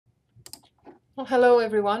Well, hello,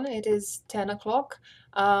 everyone. It is 10 o'clock.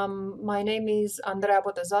 My name is Andrea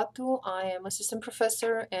Bodazatu. I am assistant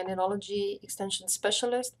professor and enology extension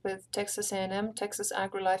specialist with Texas A&M Texas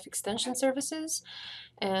AgriLife Extension Services.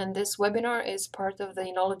 And this webinar is part of the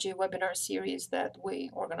enology webinar series that we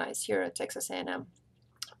organize here at Texas A&M.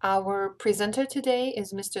 Our presenter today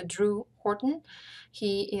is Mr. Drew Horton.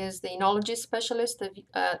 He is the enology specialist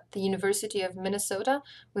at the University of Minnesota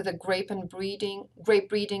with a grape breeding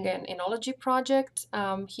and enology project.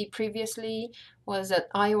 He previously was at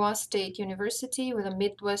Iowa State University with a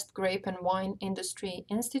Midwest Grape and Wine Industry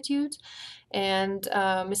Institute. And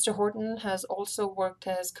Mr. Horton has also worked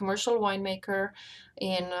as commercial winemaker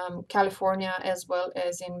in California as well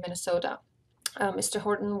as in Minnesota. Mr.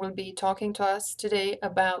 Horton will be talking to us today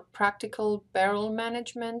about practical barrel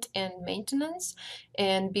management and maintenance.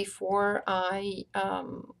 And before I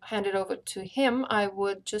hand it over to him, I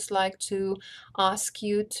would just like to ask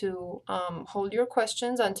you to hold your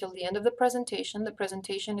questions until the end of the presentation. The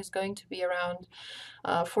presentation is going to be around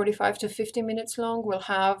 45 to 50 minutes long. We'll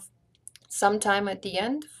have some time at the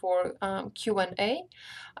end for Q&A.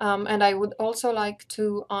 And I would also like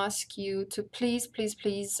to ask you to please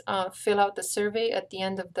fill out the survey at the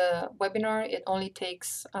end of the webinar. It only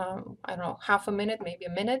takes, I don't know, half a minute, maybe a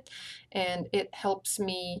minute, and it helps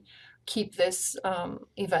me keep this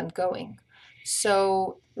event going.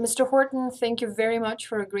 So, Mr. Horton, thank you very much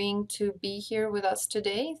for agreeing to be here with us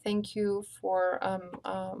today. Thank you for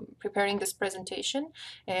preparing this presentation,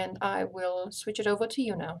 and I will switch it over to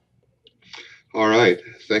you now. All right.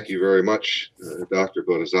 Thank you very much, Dr.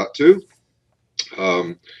 Bodazatu.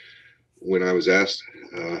 When I was asked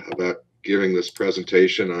about giving this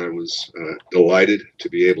presentation, I was delighted to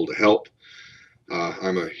be able to help.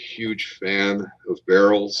 I'm a huge fan of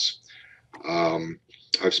barrels.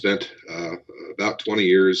 I've spent about 20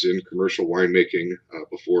 years in commercial winemaking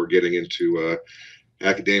before getting into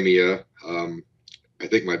academia. I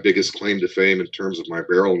think my biggest claim to fame in terms of my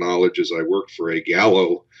barrel knowledge is I worked for a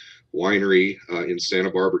Gallo winery in Santa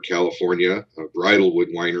Barbara, California, a Bridalwood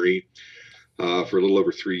winery, for a little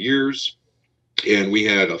over 3 years. And we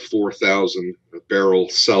had a 4,000 barrel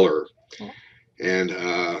cellar. And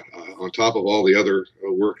on top of all the other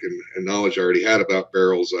work and knowledge I already had about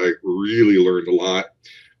barrels, I really learned a lot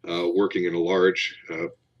working in a large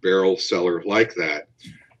barrel cellar like that.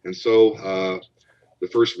 And so the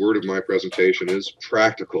first word of my presentation is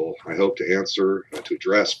practical. I hope to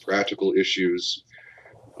address practical issues.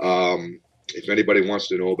 If anybody wants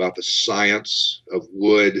to know about the science of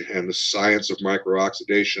wood and the science of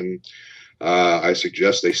microoxidation, I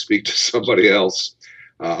suggest they speak to somebody else.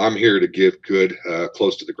 I'm here to give good,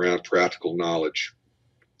 close to the ground practical knowledge.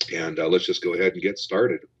 And let's just go ahead and get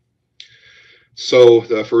started. So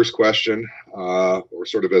the first question, or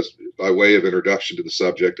sort of as by way of introduction to the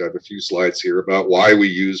subject, I have a few slides here about why we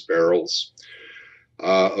use barrels.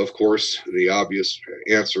 Of course, the obvious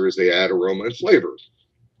answer is they add aroma and flavor.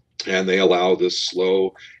 And they allow this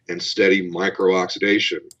slow and steady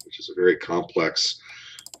microoxidation, which is a very complex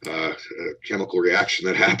chemical reaction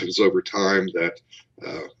that happens over time that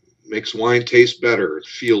makes wine taste better and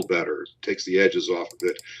feel better, takes the edges off of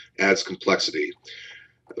it, adds complexity.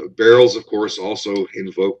 Barrels, of course, also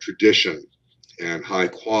invoke tradition and high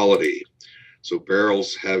quality. So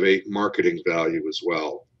barrels have a marketing value as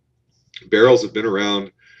well. Barrels have been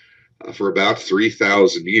around for about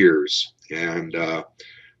 3,000 years. And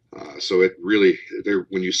so it really,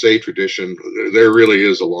 when you say tradition, there really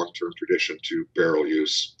is a long-term tradition to barrel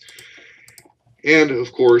use. And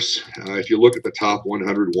of course, if you look at the top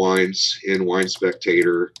 100 wines in Wine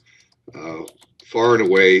Spectator, far and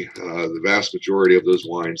away, the vast majority of those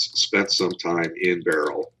wines spent some time in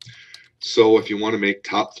barrel. So if you want to make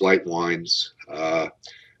top flight wines that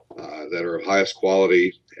are of highest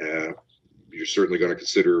quality, you're certainly going to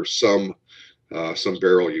consider some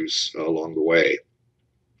barrel use along the way.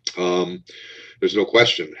 There's no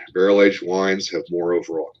question, barrel-aged wines have more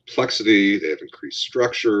overall complexity, they have increased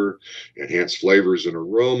structure, enhanced flavors and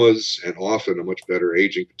aromas, and often a much better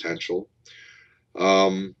aging potential.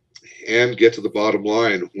 And get to the bottom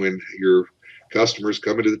line, when your customers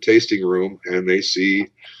come into the tasting room and they see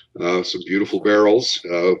some beautiful barrels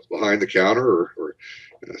behind the counter or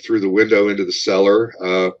through the window into the cellar,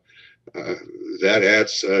 that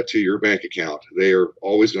adds to your bank account. They are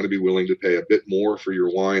always going to be willing to pay a bit more for your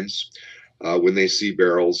wines when they see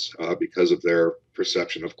barrels because of their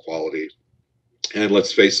perception of quality. And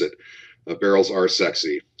let's face it, barrels are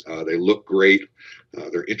sexy. They look great.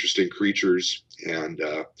 They're interesting creatures, and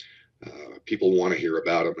people want to hear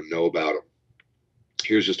about them and know about them.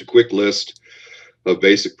 Here's just a quick list of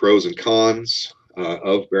basic pros and cons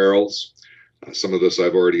of barrels. Some of this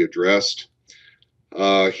I've already addressed.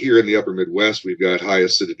 Here in the upper Midwest, we've got high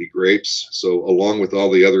acidity grapes. So along with all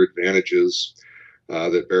the other advantages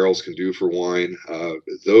that barrels can do for wine,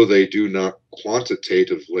 though they do not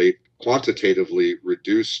quantitatively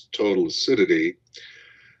reduce total acidity,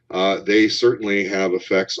 they certainly have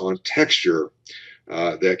effects on texture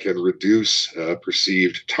that can reduce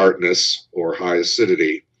perceived tartness or high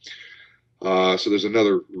acidity. So there's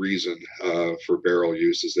another reason for barrel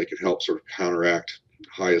use is they can help sort of counteract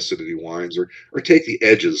high acidity wines or take the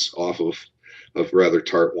edges off of rather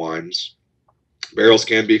tart wines. Barrels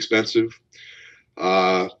can be expensive.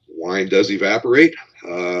 Wine does evaporate.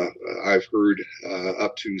 I've heard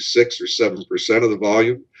up to 6 or 7% of the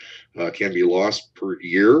volume can be lost per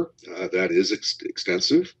year. That is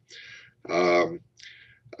extensive.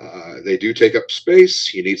 They do take up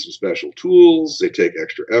space. You need some special tools. They take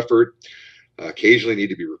extra effort. Occasionally need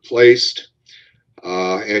to be replaced.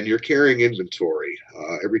 And you're carrying inventory.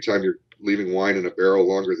 Every time you're leaving wine in a barrel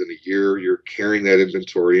longer than a year, you're carrying that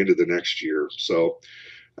inventory into the next year. So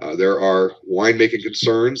there are winemaking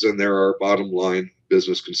concerns and there are bottom line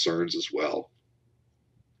business concerns as well.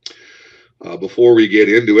 Before we get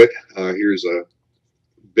into it, here's a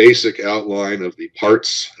basic outline of the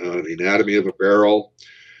parts, the anatomy of a barrel.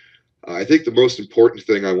 I think the most important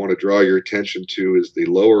thing I want to draw your attention to is the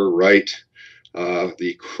lower right,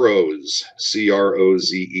 the Croze,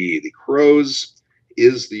 C-R-O-Z-E. The Croze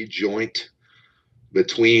is the joint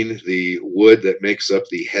between the wood that makes up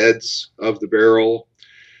the heads of the barrel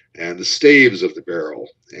and the staves of the barrel.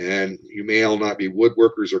 And you may all not be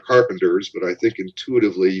woodworkers or carpenters, but I think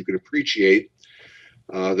intuitively you can appreciate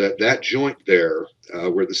that joint there,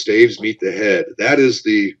 where the staves meet the head, that is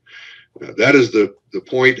the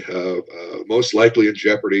point most likely in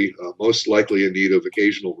jeopardy, most likely in need of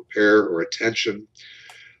occasional repair or attention.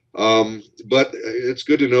 But it's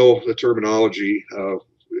good to know the terminology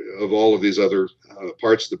of all of these other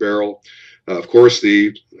parts of the barrel. Of course,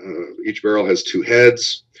 each barrel has two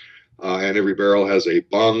heads, and every barrel has a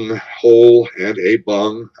bung hole and a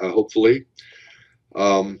bung, hopefully.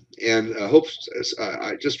 I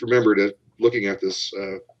just remembered looking at this.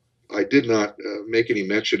 I did not make any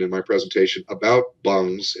mention in my presentation about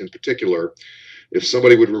bungs in particular. If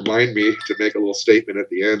somebody would remind me to make a little statement at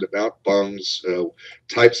the end about bungs,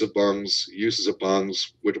 types of bungs, uses of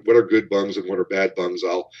bungs, what are good bungs and what are bad bungs,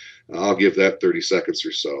 I'll give that 30 seconds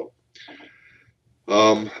or so.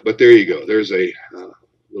 But there you go. There's a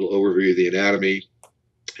little overview of the anatomy.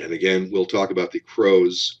 And again, we'll talk about the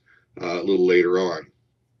Croze a little later on.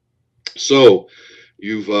 So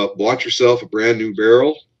you've bought yourself a brand new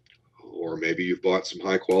barrel, or maybe you've bought some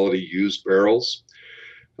high quality used barrels.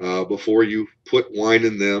 Before you put wine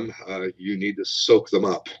in them, you need to soak them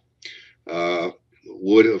up.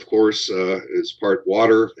 Wood, of course, is part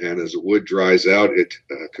water, and as the wood dries out, it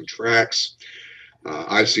contracts.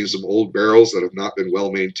 I've seen some old barrels that have not been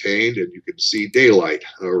well maintained, and you can see daylight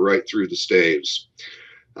right through the staves.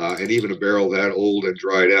 And even a barrel that old and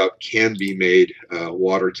dried out can be made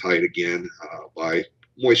watertight again by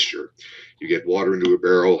moisture. You get water into a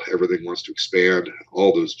barrel, everything wants to expand,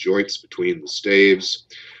 all those joints between the staves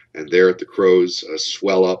and there at the Croze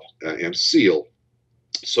swell up and seal.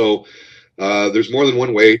 So there's more than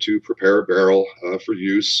one way to prepare a barrel for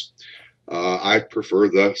use. I prefer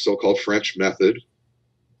the so-called French method,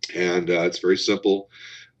 and it's very simple.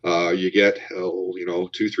 You get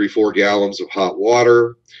 2, 3, 4 gallons of hot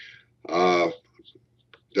water.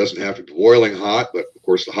 Doesn't have to be boiling hot, but of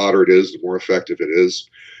course the hotter it is, the more effective it is.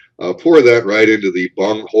 Pour that right into the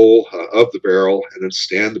bung hole of the barrel and then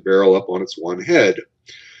stand the barrel up on its one head.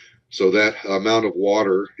 So that amount of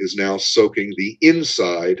water is now soaking the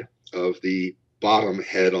inside of the bottom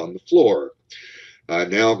head on the floor.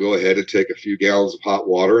 Now go ahead and take a few gallons of hot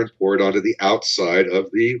water and pour it onto the outside of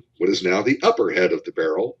what is now the upper head of the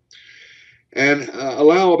barrel. And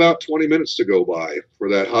allow about 20 minutes to go by for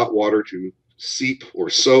that hot water to seep or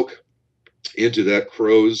soak into that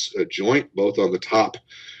Croze joint, both on the top,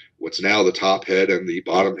 what's now the top head, and the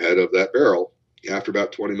bottom head of that barrel. After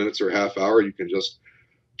about 20 minutes or half hour, you can just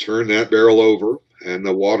turn that barrel over, and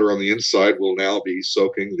the water on the inside will now be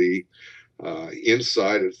soaking the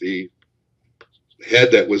inside of the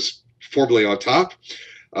head that was formerly on top,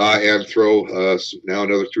 and throw now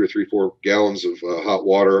another 2 or 3, 4 gallons of hot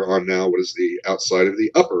water on now what is the outside of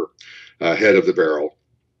the upper head of the barrel.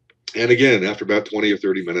 And again, after about 20 or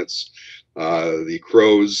 30 minutes, the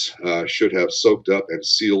Croze should have soaked up and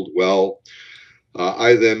sealed well.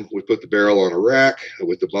 I then would put the barrel on a rack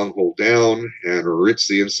with the bunghole down and rinse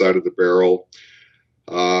the inside of the barrel.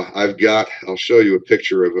 I'll show you a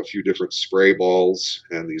picture of a few different spray balls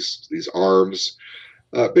and these arms.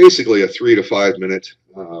 Basically a 3 to 5 minute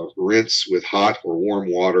rinse with hot or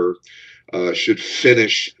warm water should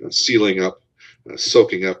finish sealing up,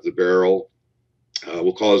 soaking up the barrel.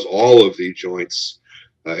 Will cause all of the joints,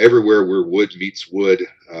 everywhere where wood meets wood,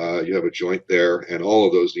 you have a joint there, and all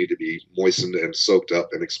of those need to be moistened and soaked up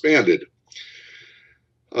and expanded.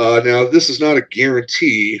 Now, this is not a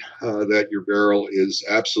guarantee that your barrel is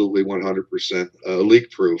absolutely 100%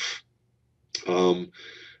 leak proof.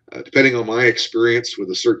 Depending on my experience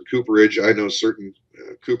with a certain cooperage, I know certain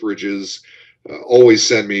cooperages always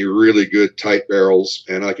send me really good tight barrels,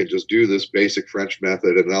 and I can just do this basic French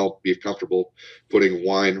method and I'll be comfortable putting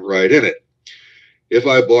wine right in it. If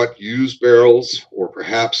I bought used barrels, or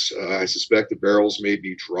perhaps I suspect the barrels may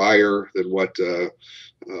be drier than what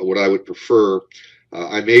I would prefer,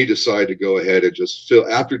 I may decide to go ahead and just fill.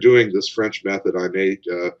 After doing this French method, I may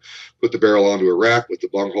put the barrel onto a rack with the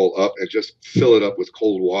bunghole up and just fill it up with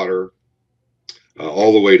cold water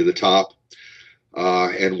all the way to the top,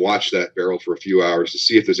 and watch that barrel for a few hours to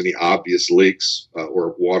see if there's any obvious leaks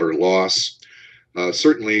or water loss.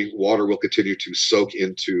 Certainly, water will continue to soak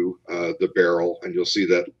into the barrel, and you'll see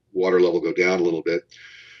that water level go down a little bit.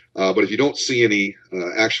 But if you don't see any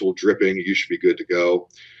actual dripping, you should be good to go.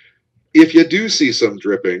 If you do see some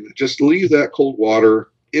dripping, just leave that cold water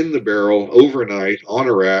in the barrel overnight on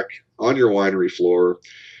a rack on your winery floor,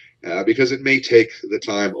 because it may take the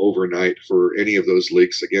time overnight for any of those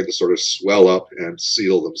leaks, again, to sort of swell up and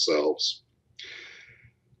seal themselves.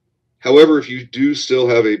 However, if you do still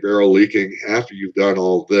have a barrel leaking after you've done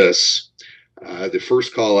all this, the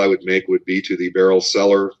first call I would make would be to the barrel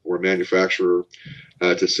seller or manufacturer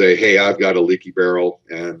to say, hey, I've got a leaky barrel,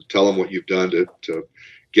 and tell them what you've done to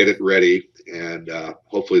get it ready, and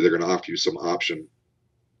hopefully they're going to offer you some option.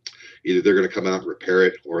 Either they're going to come out and repair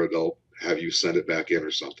it, or they'll have you send it back in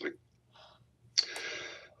or something.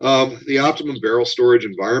 The optimum barrel storage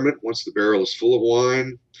environment, once the barrel is full of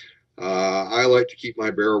wine, I like to keep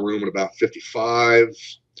my barrel room at about 55.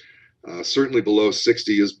 Certainly below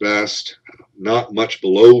 60 is best. Not much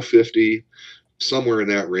below 50. Somewhere in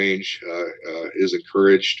that range is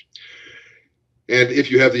encouraged. And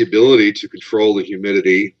if you have the ability to control the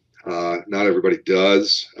humidity, not everybody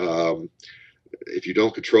does. If you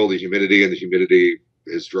don't control the humidity, and the humidity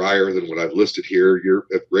is drier than what I've listed here, your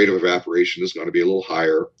rate of evaporation is going to be a little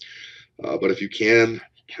higher. But if you can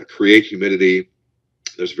create humidity,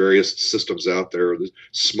 there's various systems out there. The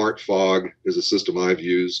Smart Fog is a system I've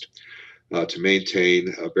used to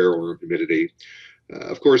maintain barrel room humidity.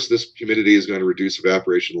 Of course, this humidity is going to reduce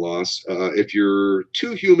evaporation loss. If you're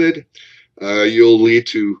too humid, you'll lead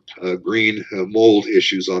to green mold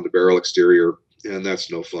issues on the barrel exterior, and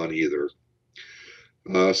that's no fun either.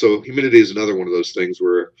 So humidity is another one of those things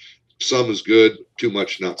where some is good, too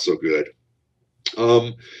much not so good.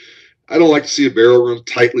 I don't like to see a barrel room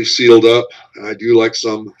tightly sealed up. I do like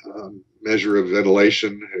some measure of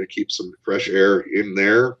ventilation to keep some fresh air in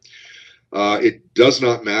there. It does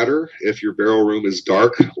not matter if your barrel room is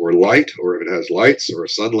dark or light, or if it has lights or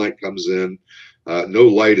sunlight comes in. No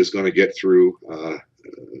light is going to get through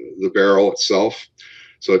the barrel itself,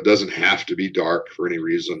 so it doesn't have to be dark for any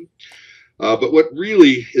reason. But what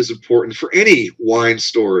really is important for any wine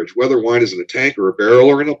storage, whether wine is in a tank or a barrel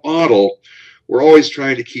or in a bottle, we're always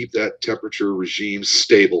trying to keep that temperature regime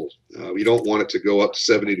stable. We don't want it to go up to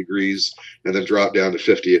 70 degrees and then drop down to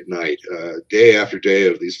 50 at night. Day after day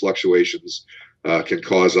of these fluctuations can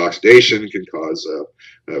cause oxidation, can cause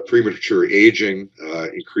premature aging,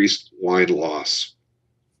 increased wine loss.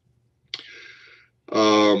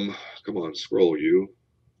 Come on, scroll you.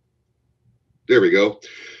 There we go.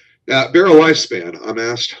 Now, barrel lifespan. I'm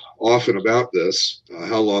asked often about this.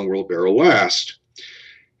 How long will a barrel last?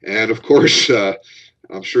 And of course,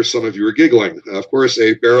 I'm sure some of you are giggling. Of course,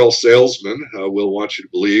 a barrel salesman will want you to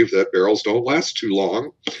believe that barrels don't last too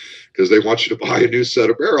long, because they want you to buy a new set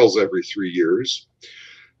of barrels every 3 years.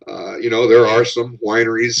 There are some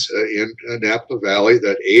wineries in Napa Valley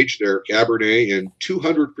that age their Cabernet in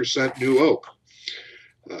 200% new oak.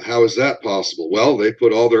 How is that possible? Well, they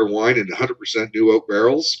put all their wine in 100% new oak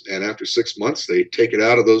barrels, and after 6 months, they take it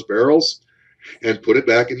out of those barrels and put it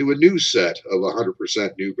back into a new set of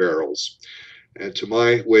 100% new barrels. And to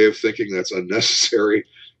my way of thinking, that's unnecessary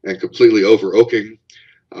and completely over oaking.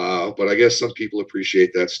 But I guess some people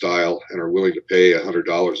appreciate that style and are willing to pay $100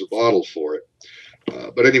 a bottle for it.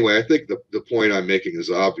 But anyway, I think the point I'm making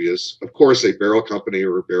is obvious. Of course, a barrel company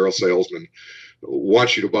or a barrel salesman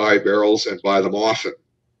wants you to buy barrels and buy them often.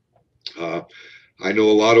 I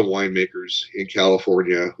know a lot of winemakers in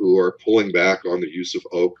California who are pulling back on the use of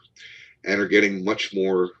oak and are getting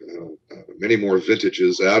many more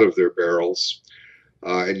vintages out of their barrels.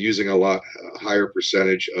 and using a lot higher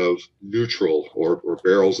percentage of neutral or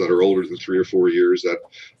barrels that are older than 3 or 4 years that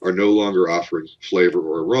are no longer offering flavor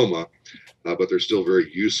or aroma, but they're still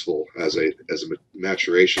very useful as a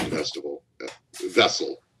maturation vessel.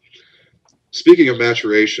 Speaking of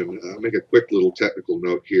maturation, I'll make a quick little technical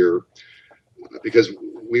note here because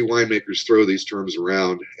we winemakers throw these terms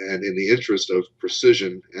around, and in the interest of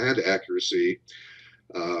precision and accuracy,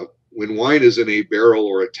 when wine is in a barrel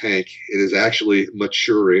or a tank, it is actually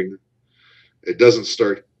maturing. It doesn't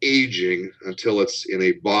start aging until it's in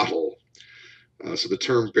a bottle. So the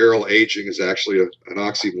term barrel aging is actually an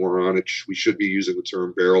oxymoron. We should be using the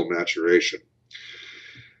term barrel maturation.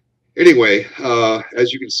 Anyway,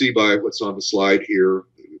 as you can see by what's on the slide here,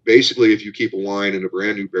 basically if you keep a wine in a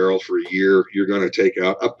brand new barrel for a year, you're going to take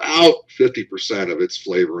out about 50% of its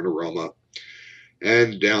flavor and aroma.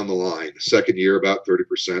 And down the line, second year about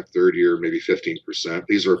 30%, third year maybe 15%.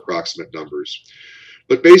 These are approximate numbers.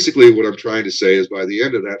 But basically what I'm trying to say is by the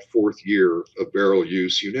end of that fourth year of barrel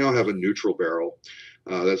use, you now have a neutral barrel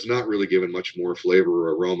that's not really given much more flavor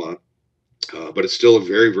or aroma, but it's still a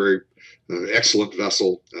very, very excellent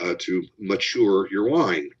vessel to mature your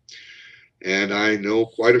wine. And I know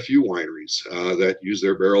quite a few wineries that use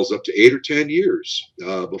their barrels up to 8 or 10 years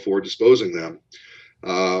before disposing them.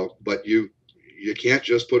 But you can't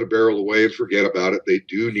just put a barrel away and forget about it. They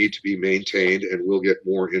do need to be maintained, and we'll get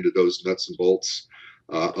more into those nuts and bolts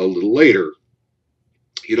a little later.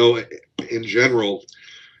 You know, in general,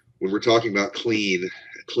 when we're talking about clean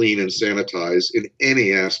and sanitize in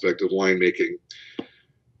any aspect of winemaking,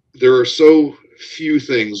 there are so few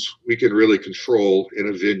things we can really control in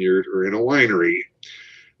a vineyard or in a winery,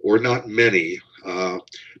 or not many.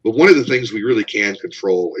 But one of the things we really can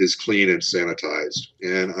control is clean and sanitized.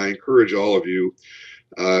 And I encourage all of you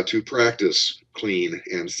to practice clean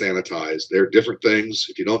and sanitized. They're different things.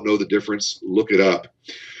 If you don't know the difference, look it up.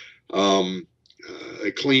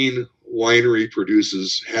 A clean winery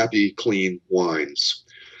produces happy, clean wines.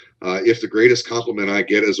 If the greatest compliment I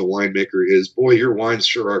get as a winemaker is, boy, your wines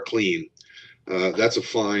sure are clean, that's a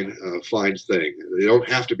fine thing. They don't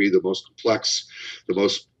have to be the most complex, the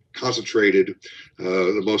most concentrated,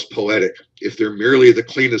 the most poetic. If they're merely the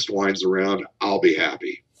cleanest wines around, I'll be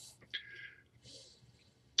happy.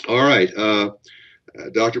 All right.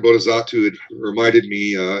 Dr. Bodizatu had reminded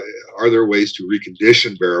me, are there ways to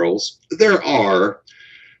recondition barrels? There are.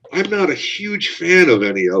 I'm not a huge fan of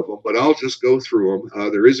any of them, but I'll just go through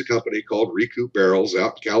them. There is a company called Recoup Barrels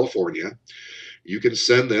out in California. You can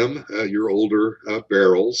send them your older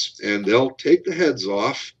barrels, and they'll take the heads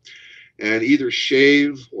off and either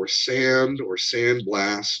shave or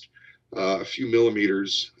sandblast a few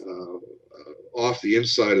millimeters off the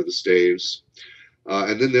inside of the staves.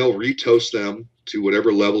 And then they'll retoast them to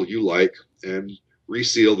whatever level you like and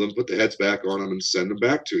reseal them, put the heads back on them, and send them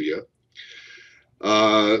back to you.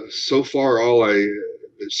 So far,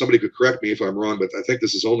 somebody could correct me if I'm wrong, but I think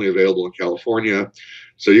this is only available in California.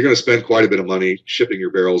 So you're going to spend quite a bit of money shipping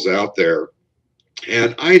your barrels out there.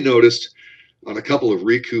 And I noticed on a couple of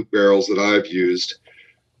Recoup barrels that I've used,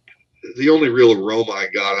 the only real aroma I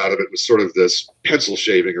got out of it was sort of this pencil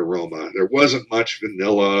shaving aroma. There wasn't much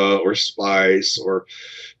vanilla or spice or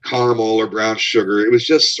caramel or brown sugar. It was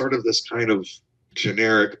just sort of this kind of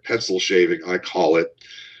generic pencil shaving, I call it.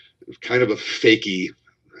 Kind of a fakey,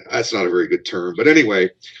 that's not a very good term. But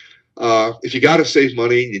anyway, if you got to save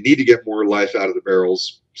money, you need to get more life out of the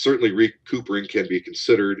barrels, certainly recoupering can be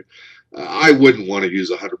considered. I wouldn't want to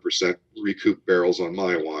use 100% Recoup barrels on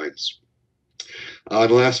my wines. In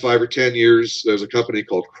the last 5 or 10 years, there's a company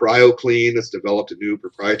called CryoClean that's developed a new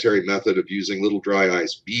proprietary method of using little dry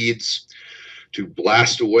ice beads to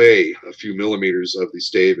blast away a few millimeters of the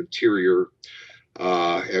stave interior.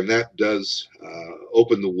 And that does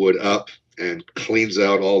open the wood up and cleans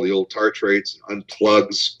out all the old tartrates,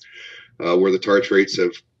 unplugs where the tartrates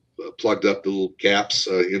have plugged up the little gaps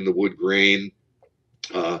in the wood grain.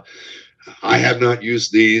 I have not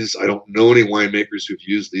used these. I don't know any winemakers who've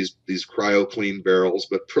used these CryoClean barrels,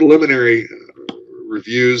 but preliminary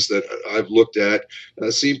reviews that I've looked at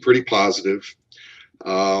seem pretty positive.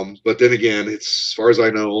 But then again, it's, as far as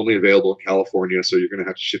I know, only available in California, so you're going to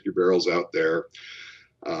have to ship your barrels out there.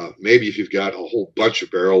 Maybe if you've got a whole bunch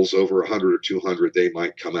of barrels, over 100 or 200, they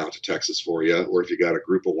might come out to Texas for you, or if you got a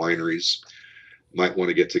group of wineries, might want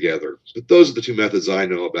to get together. But those are the two methods I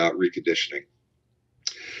know about reconditioning.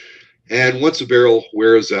 And once a barrel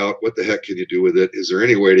wears out, what the heck can you do with it? Is there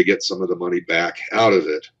any way to get some of the money back out of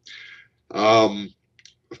it?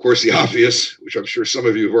 Of course, the obvious, which I'm sure some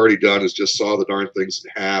of you have already done, is just saw the darn things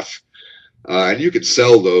in half. And you can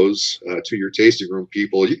sell those to your tasting room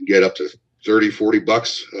people. You can get up to $30,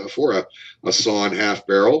 $40 for a sawn half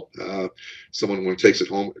barrel. Someone when takes it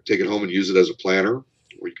home, take it home and use it as a planter,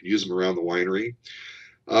 or you can use them around the winery.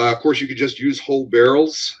 Of course, you could just use whole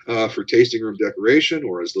barrels for tasting room decoration,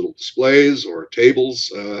 or as little displays or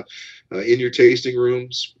tables in your tasting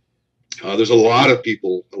rooms. There's a lot of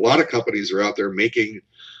people, a lot of companies are out there making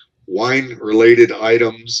wine-related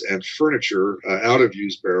items and furniture out of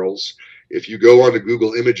used barrels. If you go onto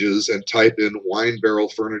Google Images and type in wine barrel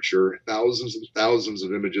furniture, thousands and thousands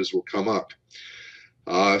of images will come up.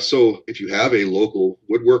 So if you have a local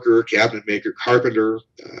woodworker, cabinet maker, carpenter,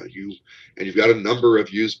 you've got a number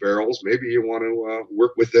of used barrels, maybe you want to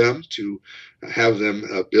work with them to have them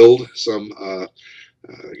build some.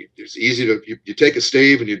 It's easy to you take a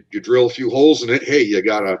stave and you drill a few holes in it. Hey, you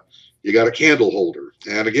got a candle holder,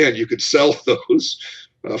 and again, you could sell those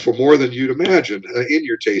for more than you'd imagine in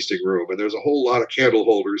your tasting room. And there's a whole lot of candle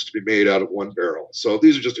holders to be made out of one barrel. So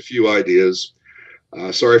these are just a few ideas.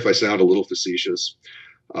 Sorry if I sound a little facetious,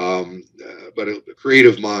 but a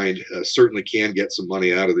creative mind certainly can get some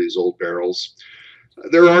money out of these old barrels.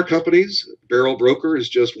 There are companies, Barrel Broker is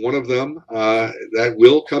just one of them, that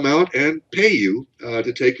will come out and pay you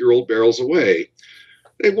to take your old barrels away.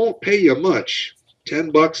 They won't pay you much,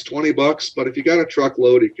 $10, $20, but if you got a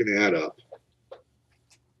truckload, it can add up.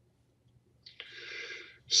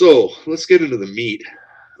 So let's get into the meat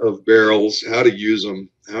of barrels, how to use them,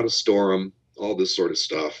 how to store them, all this sort of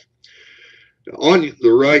stuff. On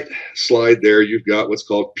the right slide there, you've got what's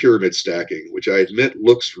called pyramid stacking, which I admit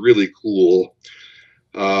looks really cool,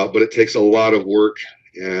 but it takes a lot of work.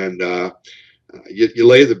 And you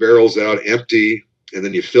lay the barrels out empty, and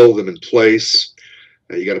then you fill them in place.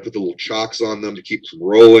 You got to put the little chocks on them to keep them from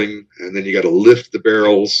rolling, and then you got to lift the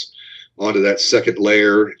barrels onto that second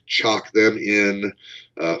layer, chalk them in,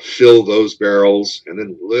 fill those barrels, and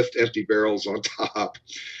then lift empty barrels on top.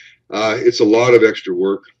 It's a lot of extra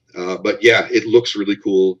work, but yeah, it looks really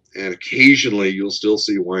cool. And occasionally you'll still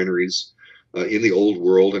see wineries in the old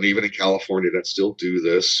world and even in California that still do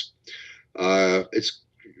this.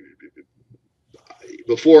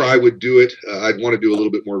 Before I would do it, I'd want to do a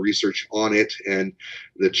little bit more research on it. And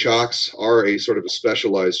the chocks are a sort of a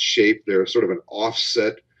specialized shape. They're sort of an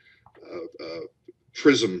offset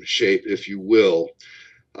prism shape, if you will.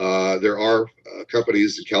 There are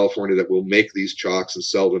companies in California that will make these chocks and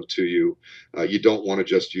sell them to you. You don't want to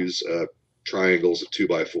just use triangles of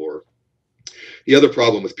 2x4. The other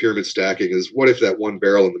problem with pyramid stacking is, what if that one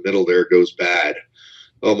barrel in the middle there goes bad?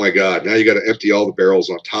 Oh my God, now you got to empty all the barrels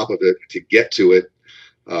on top of it to get to it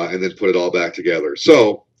and then put it all back together.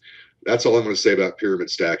 So that's all I'm going to say about pyramid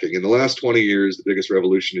stacking. In the last 20 years, the biggest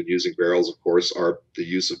revolution in using barrels, of course, are the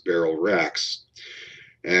use of barrel racks.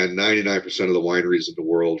 And 99% of the wineries in the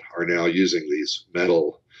world are now using these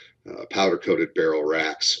metal powder-coated barrel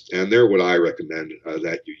racks. And they're what I recommend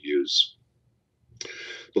that you use.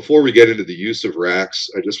 Before we get into the use of racks,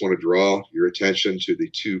 I just want to draw your attention to the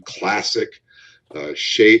two classic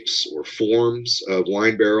shapes or forms of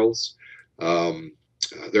wine barrels.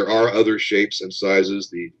 There are other shapes and sizes.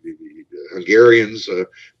 The Hungarians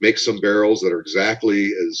make some barrels that are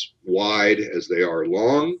exactly as wide as they are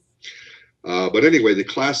long. But anyway, the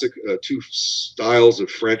classic two styles of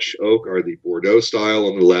French oak are the Bordeaux style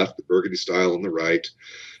on the left, the Burgundy style on the right.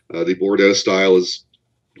 The Bordeaux style is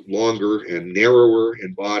longer and narrower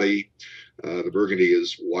in body. The Burgundy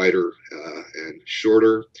is wider and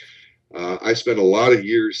shorter. I spent a lot of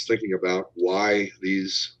years thinking about why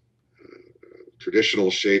these traditional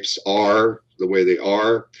shapes are the way they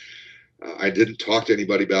are. I didn't talk to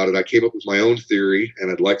anybody about it. I came up with my own theory, and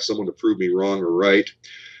I'd like someone to prove me wrong or right.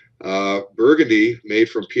 Burgundy, made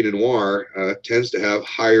from Pinot Noir, tends to have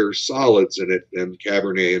higher solids in it than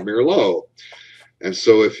Cabernet and Merlot. And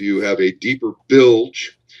so if you have a deeper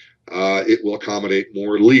bilge, it will accommodate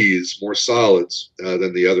more lees, more solids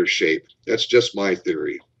than the other shape. That's just my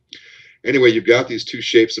theory. Anyway, you've got these two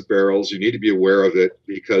shapes of barrels. You need to be aware of it,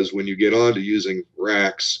 because when you get on to using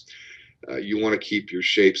racks, you want to keep your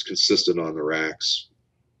shapes consistent on the racks.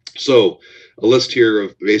 So a list here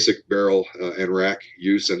of basic barrel and rack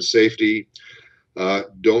use and safety.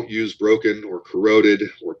 Don't use broken or corroded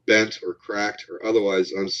or bent or cracked or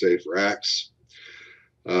otherwise unsafe racks.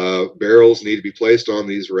 Barrels need to be placed on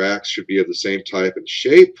these racks should be of the same type and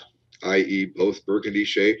shape, i.e. both Burgundy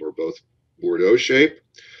shape or both Bordeaux shape.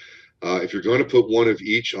 If you're going to put one of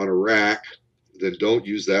each on a rack, then don't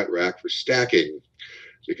use that rack for stacking,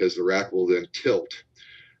 because the rack will then tilt.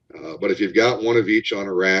 But if you've got one of each on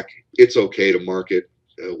a rack, it's okay to mark it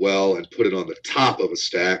well and put it on the top of a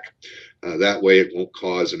stack. That way it won't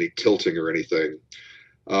cause any tilting or anything.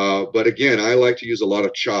 But again, I like to use a lot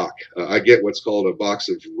of chalk. I get what's called a box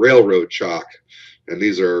of railroad chalk, and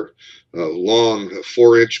these are long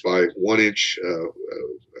 4-inch by 1-inch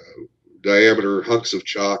diameter hunks of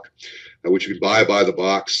chalk, which you can buy by the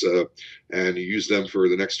box, and you use them for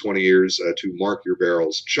the next 20 years to mark your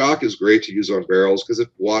barrels. Chalk is great to use on barrels because it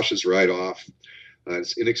washes right off.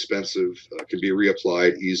 It's inexpensive, can be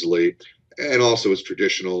reapplied easily, and also is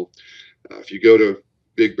traditional. If you go to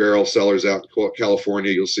big barrel sellers out in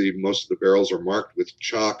California, you'll see most of the barrels are marked with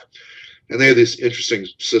chalk, and they have this interesting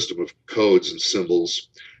system of codes and symbols,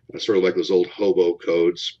 sort of like those old hobo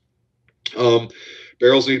codes. Um,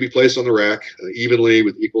 Barrels need to be placed on the rack evenly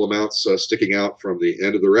with equal amounts sticking out from the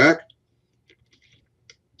end of the rack.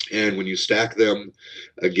 And when you stack them,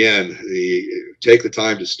 again, take the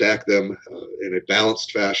time to stack them in a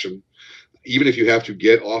balanced fashion. Even if you have to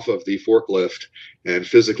get off of the forklift and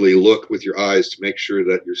physically look with your eyes to make sure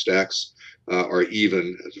that your stacks are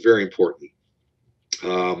even, it's very important.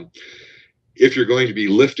 If you're going to be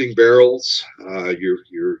lifting barrels,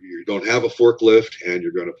 you don't have a forklift, and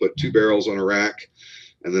you're going to put 2 barrels on a rack,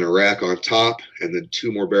 and then a rack on top, and then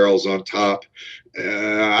 2 more barrels on top.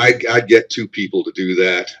 I'd get 2 people to do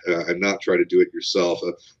that and not try to do it yourself.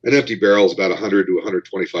 An empty barrel is about 100 to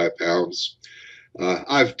 125 pounds.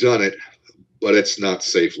 I've done it, but it's not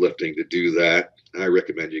safe lifting to do that. I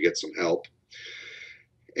recommend you get some help.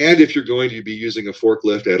 And if you're going to be using a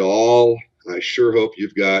forklift at all, I sure hope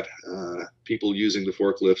you've got people using the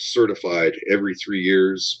forklift certified every 3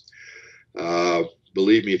 years.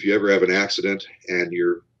 Believe me, if you ever have an accident and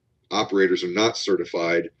your operators are not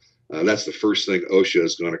certified, that's the first thing OSHA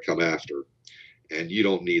is going to come after, and you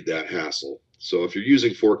don't need that hassle. So if you're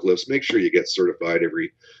using forklifts, make sure you get certified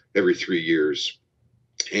every 3 years.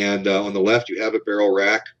 And on the left, you have a barrel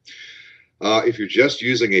rack. If you're just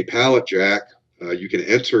using a pallet jack, you can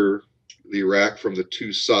enter the rack from the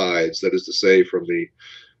 2 sides. That is to say, from the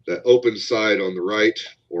open side on the right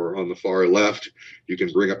or on the far left, you can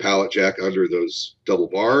bring a pallet jack under those double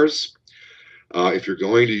bars. If you're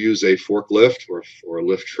going to use a forklift or a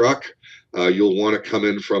lift truck, you'll want to come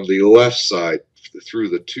in from the left side through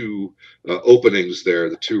the 2 openings there,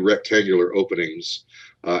 the 2 rectangular openings,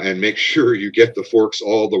 and make sure you get the forks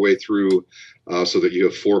all the way through so that you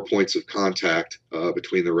have 4 points of contact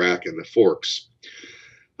between the rack and the forks.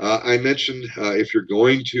 I mentioned if you're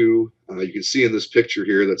going to, you can see in this picture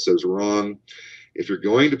here that says wrong, if you're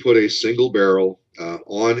going to put a single barrel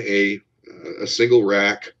on a single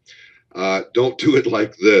rack, don't do it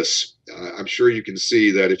like this. I'm sure you can see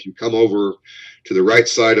that if you come over to the right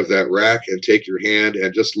side of that rack and take your hand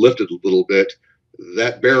and just lift it a little bit,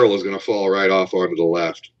 that barrel is going to fall right off onto the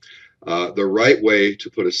left. The right way to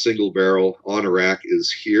put a single barrel on a rack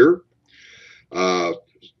is here.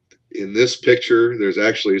 In this picture, there's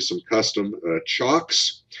actually some custom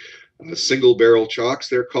chocks, single barrel chocks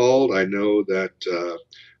they're called. I know that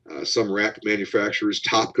some rack manufacturers,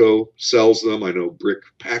 Topco sells them. I know Brick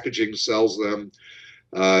Packaging sells them.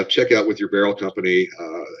 Check out with your barrel company.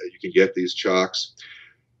 You can get these chocks.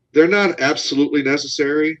 They're not absolutely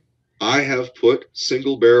necessary. I have put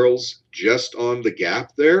single barrels just on the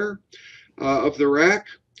gap there of the rack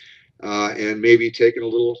and maybe taken a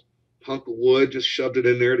little hunk of wood, just shoved it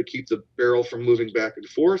in there to keep the barrel from moving back and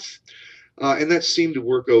forth. And that seemed to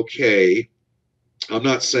work okay. I'm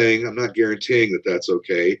not guaranteeing that that's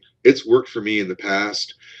okay. It's worked for me in the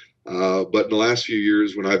past. But in the last few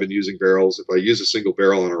years, when I've been using barrels, if I use a single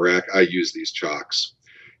barrel on a rack, I use these chocks.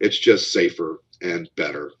 It's just safer and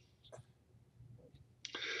better.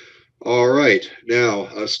 All right,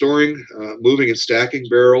 now storing, moving and stacking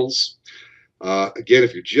barrels. Again,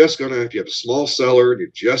 if you have a small cellar and you're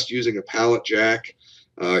just using a pallet jack,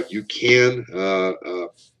 you can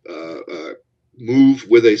move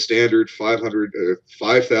with a standard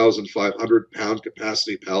 5,500 pound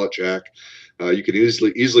capacity pallet jack. You can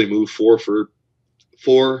easily move four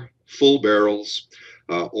full barrels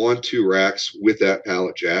onto racks with that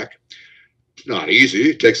pallet jack. It's not easy.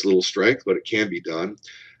 It takes a little strength, but it can be done.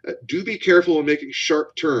 Do be careful when making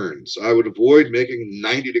sharp turns. I would avoid making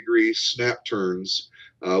 90-degree snap turns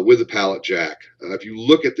with a pallet jack. If you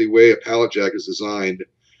look at the way a pallet jack is designed,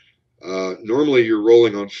 normally you're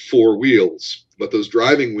rolling on 4 wheels, but those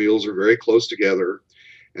driving wheels are very close together.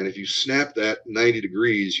 And if you snap that 90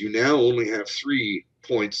 degrees, you now only have 3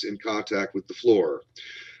 points in contact with the floor.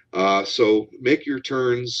 So make your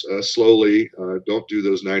turns slowly. Don't do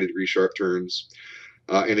those 90-degree sharp turns.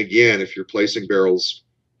 And again, if you're placing barrels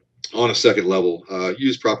on a second level,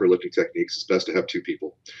 use proper lifting techniques. It's best to have 2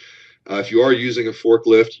 people. If you are using a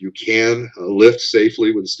forklift, you can lift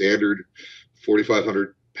safely with a standard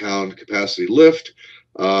 4,500 pound capacity lift.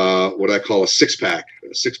 what I call a six-pack,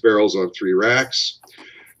 6 barrels on 3 racks.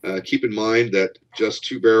 Keep in mind that just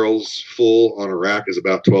 2 barrels full on a rack is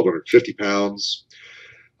about 1,250 pounds.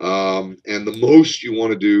 And the most you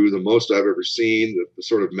want to do, the most I've ever seen, the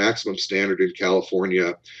sort of maximum standard in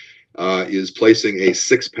California, is placing a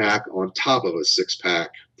 6-pack on top of a 6-pack.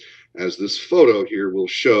 As this photo here will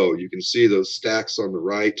show, you can see those stacks on the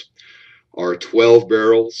right are 12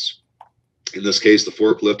 barrels. In this case, the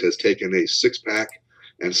forklift has taken a 6-pack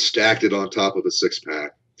and stacked it on top of a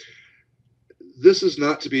 6-pack. This is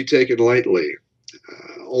not to be taken lightly.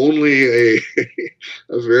 Only a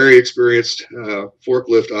very experienced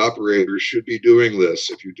forklift operator should be doing this.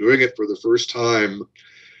 If you're doing it for the first time,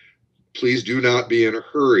 please do not be in a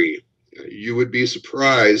hurry. You would be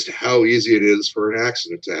surprised how easy it is for an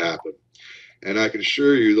accident to happen. And I can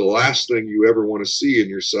assure you the last thing you ever want to see in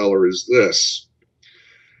your cellar is this.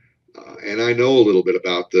 And I know a little bit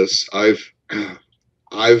about this. I've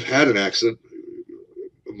had an accident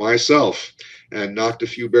myself and knocked a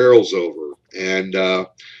few barrels over. And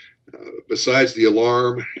besides the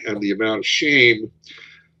alarm and the amount of shame,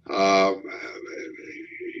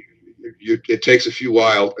 it takes a few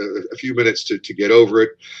minutes to get over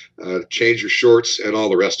it, change your shorts and all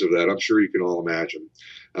the rest of that. I'm sure you can all imagine.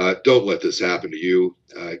 Don't let this happen to you.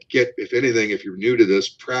 If anything, if you're new to this,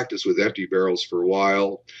 practice with empty barrels for a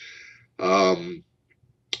while.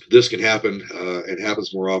 This can happen. It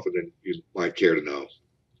happens more often than you might care to know.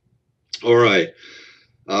 All right.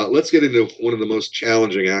 Let's get into one of the most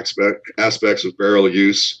challenging aspects of barrel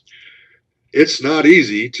use. It's not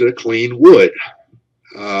easy to clean wood.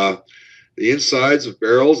 The insides of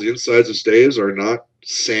barrels, the insides of staves are not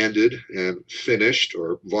sanded and finished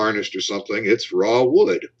or varnished or something. It's raw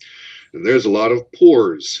wood. And there's a lot of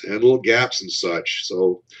pores and little gaps and such.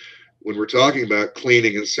 So when we're talking about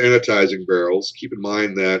cleaning and sanitizing barrels, keep in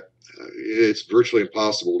mind that it's virtually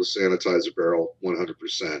impossible to sanitize a barrel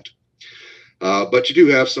 100%. But you do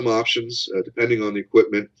have some options depending on the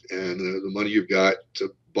equipment and the money you've got to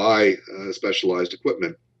buy specialized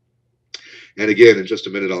equipment. And again, in just a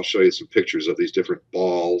minute, I'll show you some pictures of these different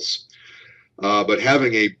balls. But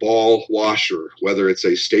having a ball washer, whether it's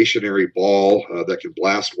a stationary ball that can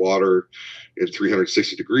blast water in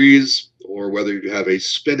 360 degrees, or whether you have a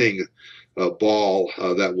spinning ball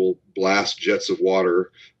that will blast jets of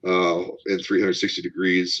water in 360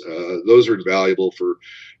 degrees, those are invaluable for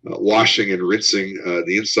washing and rinsing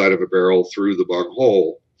the inside of a barrel through the bung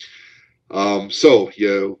hole. So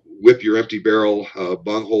you whip your empty barrel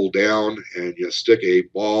bung hole down and you stick a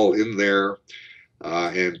ball in there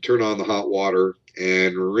and turn on the hot water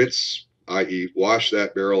and rinse, i.e. wash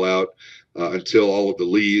that barrel out until all of the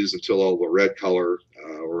leaves, until all the red color,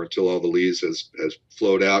 or until all the leaves has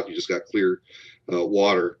flowed out. You just got clear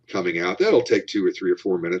water coming out. That'll take 2 or 3 or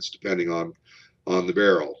 4 minutes depending on the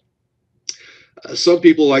barrel. Some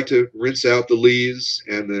people like to rinse out the leaves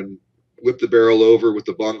and then whip the barrel over with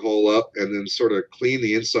the bung hole up and then sort of clean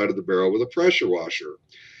the inside of the barrel with a pressure washer.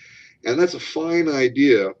 And that's a fine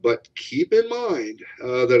idea, but keep in mind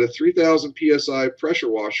that a 3,000 psi pressure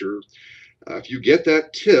washer, if you get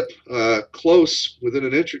that tip close within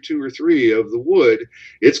an inch or 2 or 3 of the wood,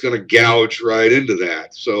 it's going to gouge right into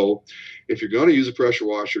that. So if you're going to use a pressure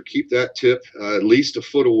washer, keep that tip at least a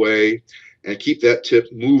foot away and keep that tip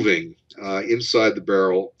moving inside the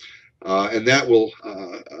barrel. And that will,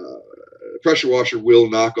 pressure washer will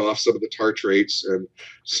knock off some of the tartrates and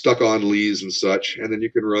stuck on leaves and such. And then you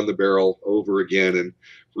can run the barrel over again and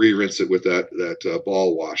re-rinse it with that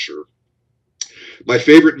ball washer. My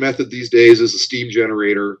favorite method these days is a steam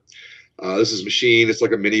generator. This is a machine. It's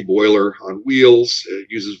like a mini boiler on wheels. It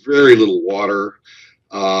uses very little water,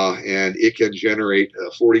 and it can generate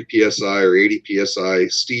 40 psi or 80 psi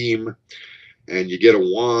steam. And you get a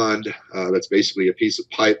wand that's basically a piece of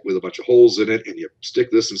pipe with a bunch of holes in it, and you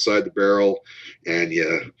stick this inside the barrel, and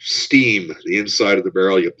you steam the inside of the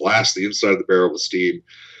barrel. You blast the inside of the barrel with steam.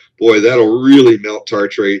 Boy, that'll really melt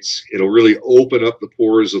tartrates. It'll really open up the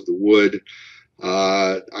pores of the wood.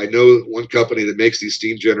 I know one company that makes these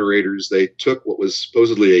steam generators, they took what was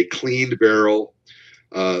supposedly a cleaned barrel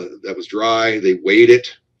that was dry, they weighed it,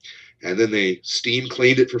 and then they steam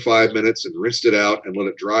cleaned it for 5 minutes and rinsed it out and let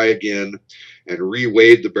it dry again and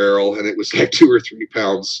re-weighed the barrel, and it was like 2 or 3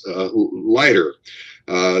 pounds lighter.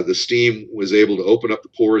 The steam was able to open up the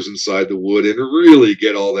pores inside the wood and really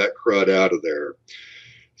get all that crud out of there.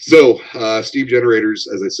 So steam generators,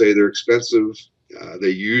 as I say, they're expensive. They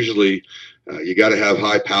usually, you got to have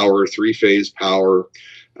high power, 3-phase power,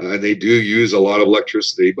 and they do use a lot of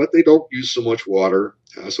electricity, but they don't use so much water,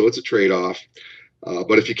 so it's a trade-off.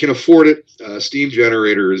 But if you can afford it, steam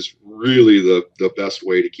generator is really the best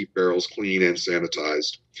way to keep barrels clean and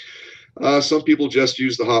sanitized. Some people just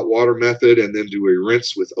use the hot water method and then do a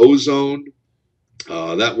rinse with ozone.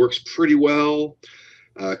 That works pretty well.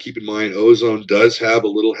 Keep in mind, ozone does have a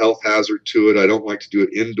little health hazard to it. I don't like to do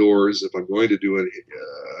it indoors. If I'm going to do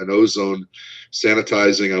an ozone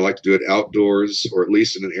sanitizing, I like to do it outdoors, or at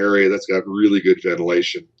least in an area that's got really good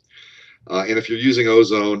ventilation. And if you're using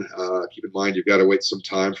ozone, keep in mind you've got to wait some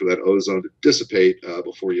time for that ozone to dissipate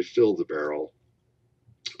before you fill the barrel.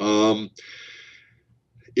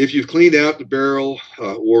 If you've cleaned out the barrel,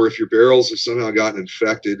 or if your barrels have somehow gotten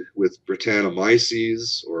infected with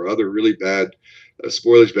Brettanomyces or other really bad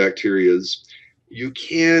spoilage bacterias, you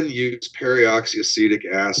can use perioxyacetic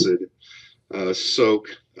acid soak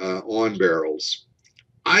on barrels.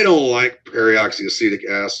 I don't like perioxyacetic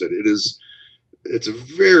acid. It's a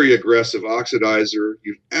very aggressive oxidizer.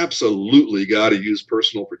 You've absolutely got to use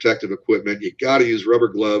personal protective equipment. You got to use rubber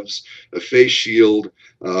gloves, a face shield,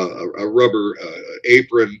 a rubber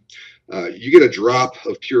apron. You get a drop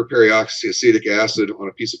of pure perioxyacetic acid on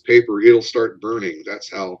a piece of paper, it'll start burning.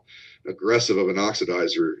 That's how aggressive of an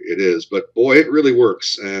oxidizer it is. But boy, it really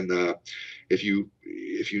works. And if you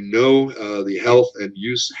know the health and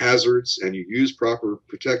use hazards and you use proper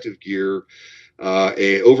protective gear,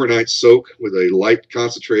 a overnight soak with a light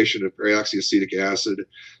concentration of perioxyacetic acid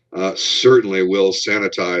certainly will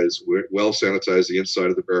sanitize the inside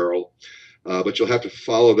of the barrel. But you'll have to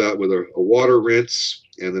follow that with a water rinse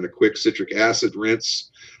and then a quick citric acid rinse,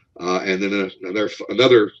 and then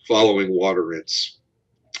another following water rinse.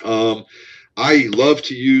 I love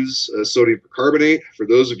to use sodium percarbonate. For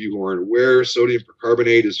those of you who aren't aware, sodium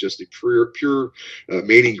percarbonate is just a pure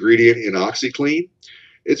main ingredient in OxiClean.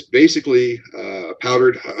 It's basically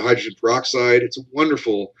powdered hydrogen peroxide. It's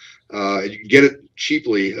wonderful. You can get it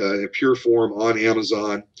cheaply in pure form on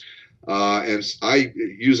Amazon. And I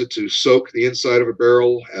use it to soak the inside of a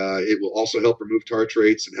barrel. It will also help remove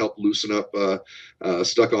tartrates and help loosen up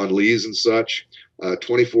stuck-on lees and such.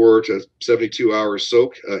 24 to 72 hour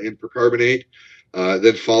soak in percarbonate.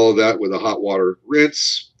 Then follow that with a hot water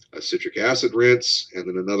rinse, a citric acid rinse, and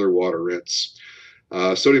then another water rinse.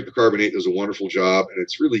 Sodium percarbonate does a wonderful job, and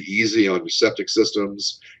it's really easy on your septic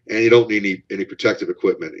systems, and you don't need any protective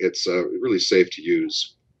equipment. It's really safe to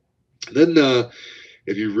use. Then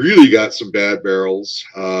if you really got some bad barrels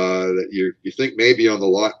that you think may be on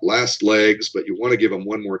the last legs, but you want to give them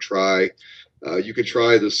one more try, you can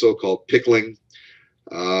try the so-called pickling,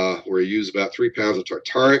 where you use about 3 pounds of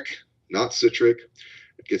tartaric, not citric.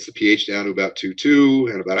 It gets the pH down to about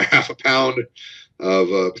 2.2 and about a half a pound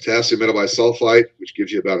of potassium metabisulfite, which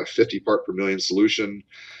gives you about a 50 part per million solution.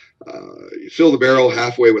 You fill the barrel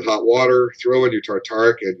halfway with hot water, throw in your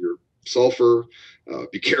tartaric and your sulfur.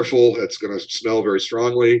 Be careful, it's going to smell very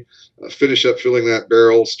strongly. Finish up filling that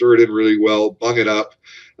barrel, stir it in really well, bung it up,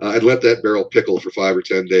 and let that barrel pickle for 5 or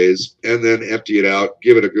 10 days, and then empty it out,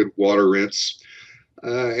 give it a good water rinse,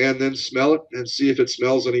 and then smell it and see if it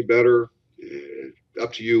smells any better.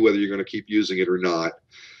 Up to you whether you're going to keep using it or not.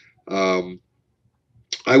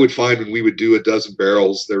 I would find when we would do a dozen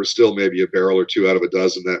barrels, there was still maybe a barrel or two out of a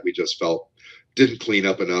dozen that we just felt didn't clean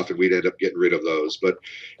up enough, and we'd end up getting rid of those. But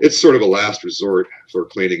it's sort of a last resort for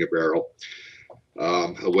cleaning a barrel,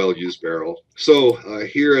 a well-used barrel. So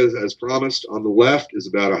here, as promised, on the left is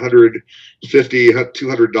about $150,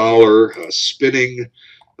 $200 spinning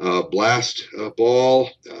blast ball.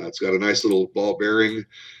 It's got a nice little ball bearing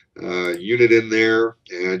unit in there,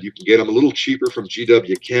 and you can get them a little cheaper from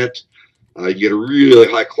GW Kent. You can get a really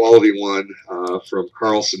high quality one from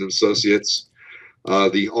Carlson Associates.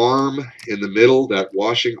 The arm in the middle, that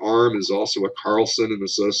washing arm, is also a Carlson and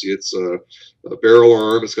Associates a barrel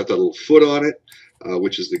arm. It's got that little foot on it,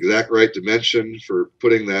 which is the exact right dimension for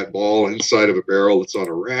putting that ball inside of a barrel that's on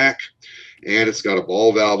a rack. And it's got a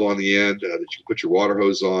ball valve on the end that you can put your water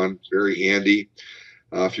hose on. Very handy.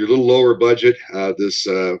 If you're a little lower budget, this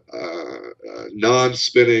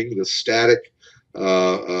non-spinning, the static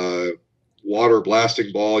water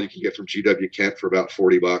blasting ball you can get from GW Kent for about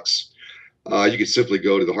 $40. You can simply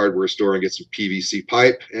go to the hardware store and get some PVC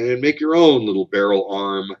pipe and make your own little barrel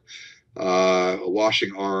arm, a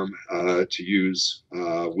washing arm to use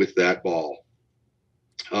with that ball.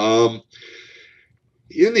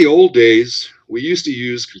 In the old days, we used to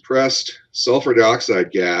use compressed sulfur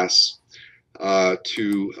dioxide gas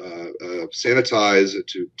to sanitize,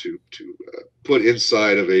 to put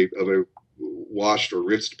inside of a washed or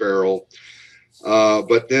rinsed barrel.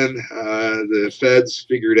 But then the feds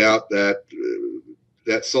figured out that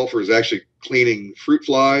that sulfur is actually cleaning fruit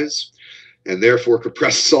flies, and therefore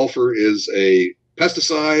compressed sulfur is a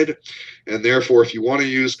pesticide, and therefore, if you want to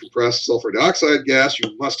use compressed sulfur dioxide gas,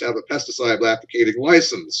 you must have a pesticide applicating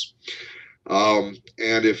license.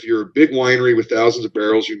 And if you're a big winery with thousands of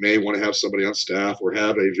barrels, you may want to have somebody on staff or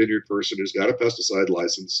have a vineyard person who's got a pesticide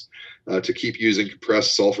license to keep using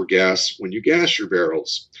compressed sulfur gas when you gas your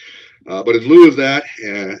barrels. But in lieu of that,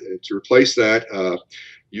 to replace that,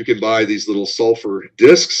 you can buy these little sulfur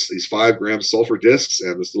discs, these 5-gram sulfur discs,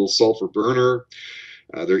 and this little sulfur burner.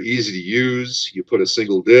 They're easy to use. You put a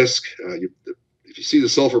single disc. If you see the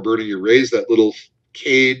sulfur burner, you raise that little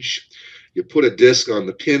cage. You put a disc on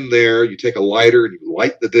the pin there. You take a lighter and you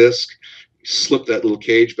light the disc. You slip that little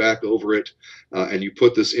cage back over it, and you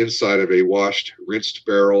put this inside of a washed, rinsed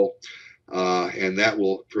barrel. And that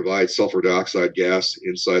will provide sulfur dioxide gas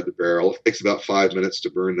inside the barrel. It takes about 5 minutes to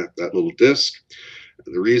burn that little disc.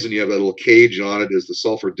 The reason you have that little cage on it is the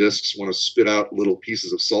sulfur discs want to spit out little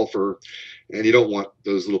pieces of sulfur, and you don't want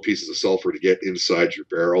those little pieces of sulfur to get inside your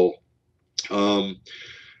barrel.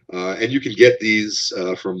 And you can get these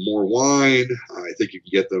from More Wine. I think you can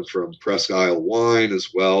get them from Presque Isle Wine as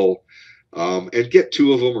well. And get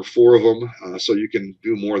 2 of them or 4 of them so you can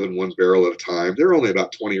do more than 1 barrel at a time. They're only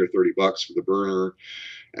about 20 or 30 bucks for the burner,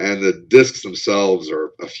 and the discs themselves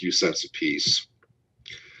are a few cents a piece.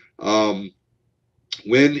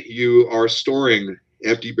 When you are storing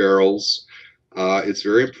empty barrels, it's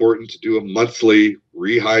very important to do a monthly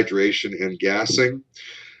rehydration and gassing.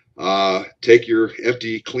 Take your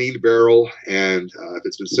empty, cleaned barrel, and if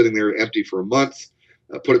it's been sitting there empty for a month,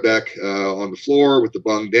 put it back on the floor with the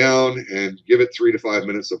bung down and give it 3 to 5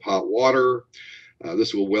 minutes of hot water.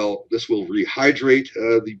 This will rehydrate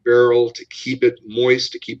the barrel to keep it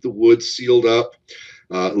moist, to keep the wood sealed up.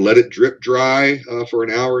 Let it drip dry for an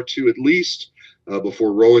hour or 2 at least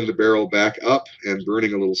before rolling the barrel back up and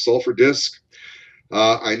burning a little sulfur disc.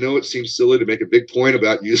 I know it seems silly to make a big point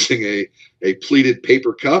about using a pleated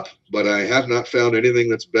paper cup, but I have not found anything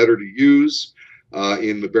that's better to use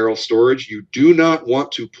in the barrel storage. You do not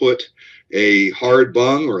want to put a hard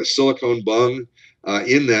bung or a silicone bung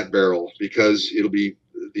in that barrel, because the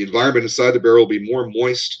environment inside the barrel will be more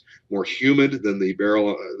moist, more humid than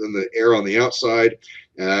the air on the outside,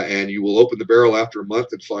 and you will open the barrel after a month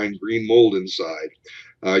and find green mold inside.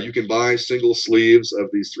 You can buy single sleeves of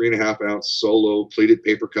these 3.5-ounce Solo pleated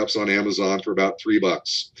paper cups on Amazon for about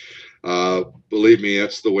 $3. Believe me,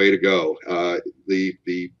 that's the way to go.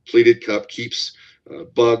 The pleated cup keeps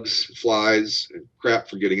bugs, flies, and crap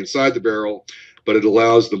from getting inside the barrel, but it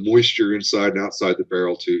allows the moisture inside and outside the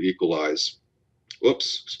barrel to equalize.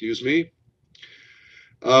 Whoops, excuse me.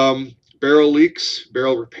 Barrel leaks,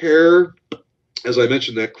 barrel repair. As I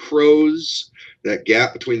mentioned, that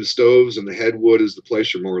gap between the stoves and the headwood is the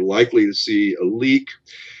place you're more likely to see a leak.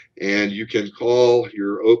 And you can call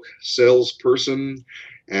your oak salesperson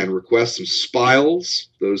and request some spiles.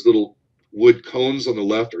 Those little wood cones on the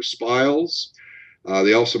left are spiles.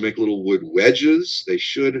 They also make little wood wedges. They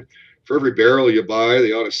should, for every barrel you buy,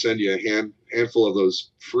 they ought to send you a handful of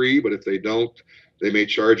those free, but if they don't, they may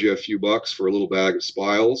charge you a few bucks for a little bag of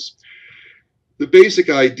spiles. The basic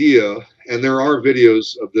idea, and there are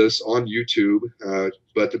videos of this on YouTube,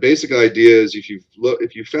 but the basic idea is if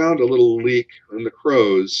you found a little leak in the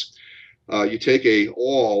crows, you take a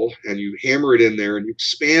awl and you hammer it in there and you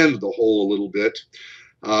expand the hole a little bit,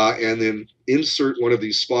 and then insert one of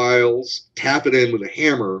these spiles, tap it in with a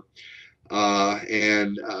hammer,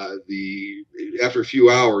 and after a few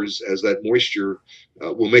hours, as that moisture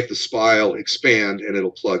will make the spile expand and it'll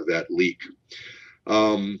plug that leak.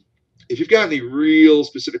 If you've got any real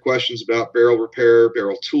specific questions about barrel repair,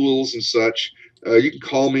 barrel tools and such, you can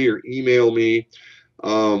call me or email me.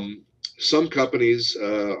 Some companies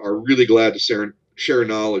are really glad to share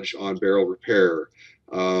knowledge on barrel repair.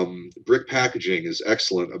 Brick Packaging is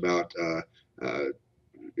excellent about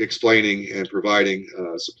explaining and providing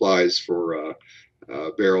supplies for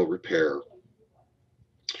barrel repair.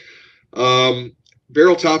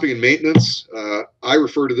 Barrel topping and maintenance. I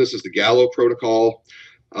refer to this as the Gallo protocol.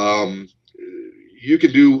 You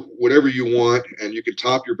can do whatever you want, and you can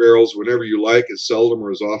top your barrels whenever you like, as seldom or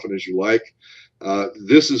as often as you like.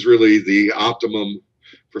 This is really the optimum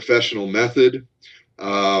professional method.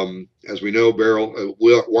 As we know,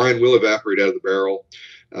 wine will evaporate out of the barrel.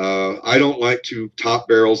 I don't like to top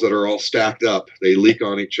barrels that are all stacked up. They leak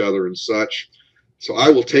on each other and such. So I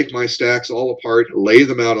will take my stacks all apart, lay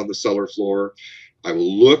them out on the cellar floor. I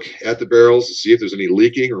will look at the barrels to see if there's any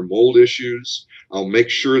leaking or mold issues. I'll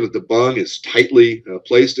make sure that the bung is tightly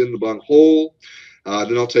placed in the bung hole.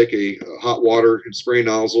 Then I'll take a hot water and spray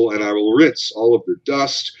nozzle, and I will rinse all of the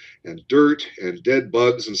dust and dirt and dead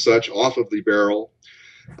bugs and such off of the barrel.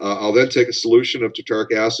 I'll then take a solution of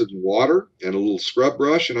tartaric acid and water and a little scrub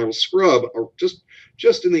brush, and I will scrub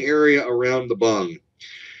just in the area around the bung.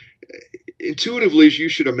 Intuitively, you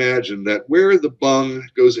should imagine that where the bung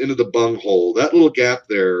goes into the bung hole, that little gap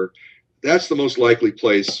there, that's the most likely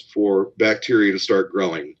place for bacteria to start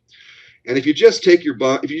growing. And if you just take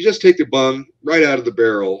the bung right out of the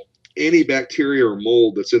barrel, any bacteria or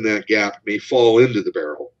mold that's in that gap may fall into the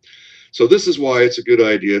barrel. So this is why it's a good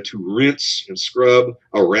idea to rinse and scrub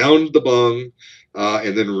around the bung,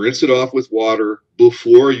 and then rinse it off with water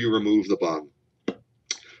before you remove the bung.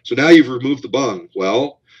 So now you've removed the bung.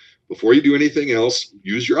 Well, before you do anything else,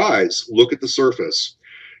 use your eyes. Look at the surface.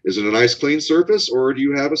 Is it a nice clean surface, or do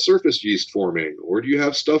you have a surface yeast forming, or do you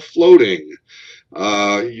have stuff floating?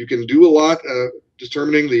 You can do a lot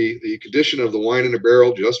determining the condition of the wine in a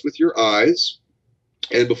barrel just with your eyes.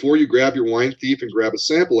 And before you grab your wine thief and grab a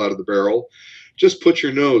sample out of the barrel, just put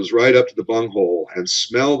your nose right up to the bunghole and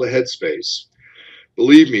smell the headspace.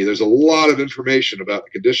 Believe me, there's a lot of information about the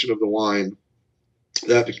condition of the wine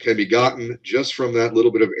that can be gotten just from that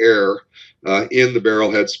little bit of air in the barrel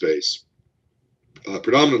headspace.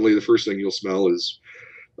 Predominantly, the first thing you'll smell is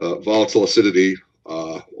volatile acidity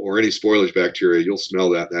or any spoilage bacteria. You'll smell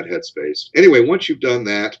that headspace. Anyway, once you've done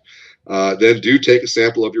that, then do take a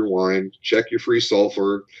sample of your wine. Check your free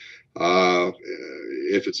sulfur.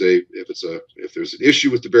 If there's an issue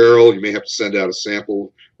with the barrel, you may have to send out a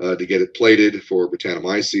sample to get it plated for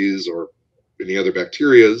Brettanomyces or any other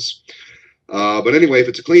bacterias. But anyway, if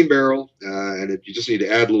it's a clean barrel and you just need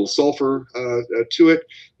to add a little sulfur to it,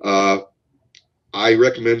 I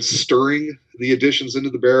recommend stirring the additions into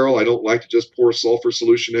the barrel. I don't like to just pour sulfur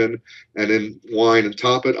solution in and then wine and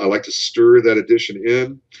top it. I like to stir that addition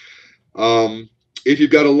in. If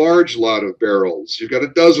you've got a large lot of barrels, you've got a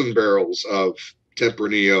dozen barrels of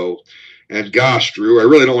Tempranillo, and gosh, Drew, I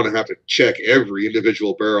really don't want to have to check every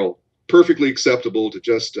individual barrel. Perfectly acceptable to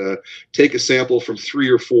just take a sample from 3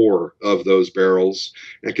 or 4 of those barrels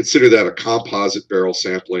and consider that a composite barrel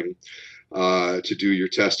sampling to do your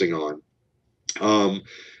testing on.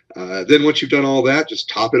 Then once you've done all that, just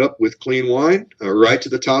top it up with clean wine right to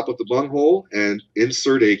the top of the bung hole and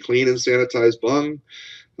insert a clean and sanitized bung.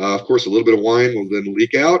 Of course, a little bit of wine will then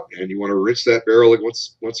leak out, and you want to rinse that barrel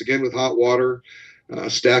once again with hot water,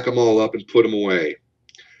 stack them all up and put them away.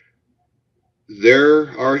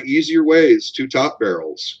 There are easier ways to top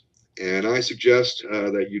barrels, and I suggest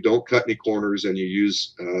that you don't cut any corners and you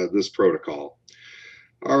use this protocol.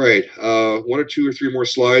 All right, 1 or 2 or 3 more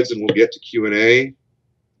slides and we'll get to Q&A.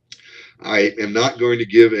 I am not going to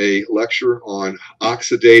give a lecture on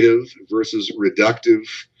oxidative versus reductive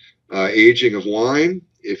aging of wine.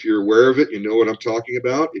 If you're aware of it, you know what I'm talking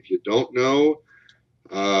about. If you don't know,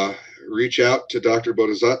 reach out to Dr.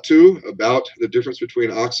 Bodazatu about the difference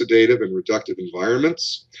between oxidative and reductive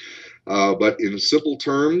environments. But in simple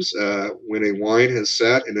terms, when a wine has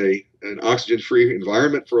sat in an oxygen-free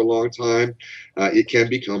environment for a long time, it can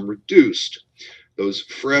become reduced. Those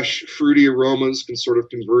fresh, fruity aromas can sort of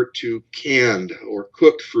convert to canned or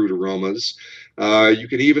cooked fruit aromas. You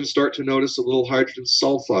can even start to notice a little hydrogen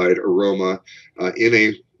sulfide aroma in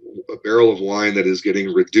a barrel of wine that is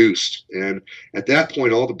getting reduced. And at that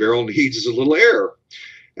point, all the barrel needs is a little air.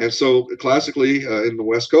 And so classically on the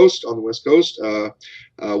West Coast,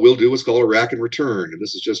 we'll do what's called a rack and return. And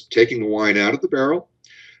this is just taking the wine out of the barrel,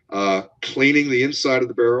 cleaning the inside of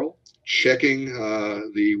the barrel, checking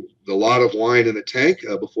the lot of wine in the tank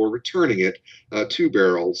before returning it to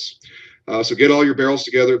barrels. So get all your barrels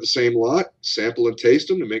together at the same lot, sample and taste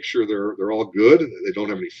them to make sure they're all good, they don't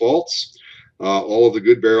have any faults. All of the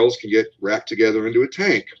good barrels can get racked together into a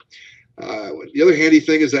tank. The other handy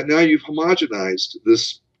thing is that now you've homogenized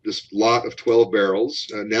this lot of 12 barrels.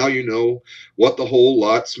 Now you know what the whole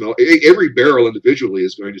lot smells. Every barrel individually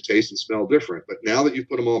is going to taste and smell different, but now that you've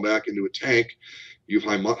put them all back into a tank, you've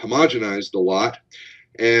homogenized the lot,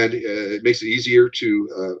 and it makes it easier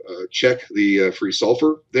to check the free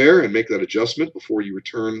sulfur there and make that adjustment before you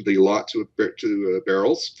return the lot to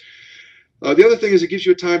barrels. The other thing is it gives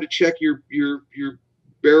you a time to check your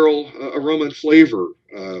barrel aroma and flavor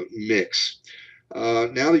mix.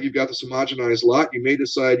 Now that you've got this homogenized lot, you may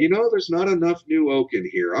decide, there's not enough new oak in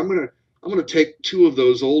here. I'm gonna take 2 of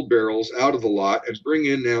those old barrels out of the lot and bring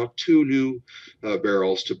in now 2 new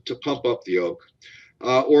barrels to pump up the oak.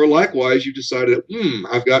 Or likewise, you decided,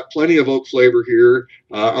 I've got plenty of oak flavor here.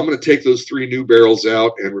 I'm going to take those 3 new barrels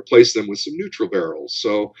out and replace them with some neutral barrels.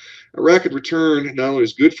 So a rack and return not only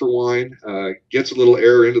is good for wine, gets a little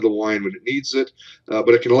air into the wine when it needs it, but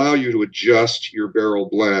it can allow you to adjust your barrel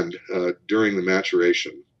blend during the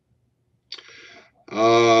maturation.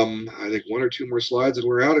 I think one or two more slides and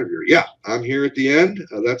we're out of here. Yeah, I'm here at the end.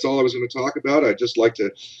 That's all I was going to talk about. I'd just like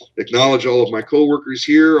to acknowledge all of my coworkers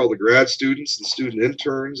here, all the grad students, the student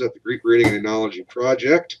interns at the Greek Reading and Enology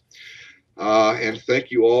Project. And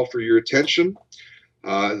thank you all for your attention.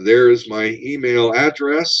 There is my email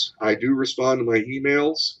address. I do respond to my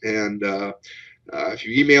emails, and if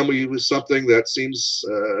you email me with something that seems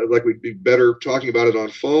like we'd be better talking about it on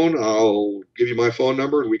phone, I'll give you my phone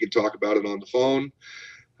number and we can talk about it on the phone.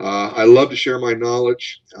 I love to share my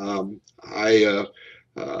knowledge. I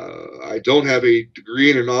don't have a degree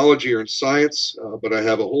in enology or in science, but I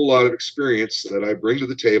have a whole lot of experience that I bring to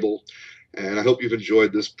the table, and I hope you've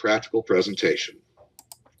enjoyed this practical presentation.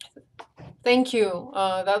 Thank you.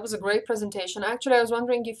 That was a great presentation. Actually, I was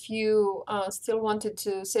wondering if you still wanted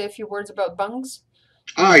to say a few words about bungs.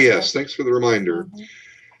 Yes, thanks for the reminder.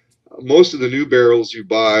 Most of the new barrels you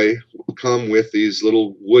buy come with these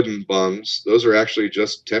little wooden bungs. Those are actually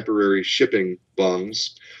just temporary shipping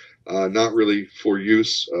bungs, not really for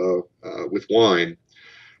use with wine.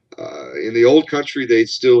 In the old country, they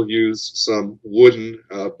still use some wooden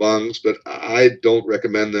bungs, but I don't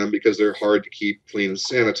recommend them because they're hard to keep clean and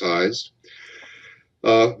sanitized.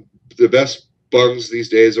 The best bungs these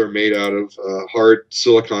days are made out of hard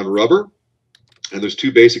silicon rubber, and there's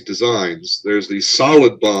two basic designs. There's the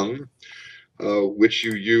solid bung, which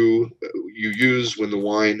you use when the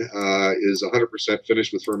wine is 100%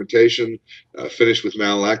 finished with fermentation, finished with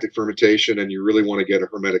malolactic fermentation, and you really want to get a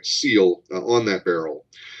hermetic seal on that barrel.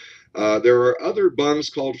 There are other bungs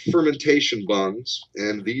called fermentation bungs,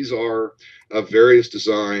 and these are of various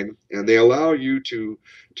design, and they allow you to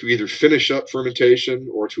either finish up fermentation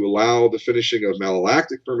or to allow the finishing of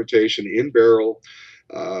malolactic fermentation in barrel.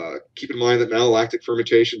 Keep in mind that malolactic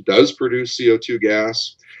fermentation does produce CO2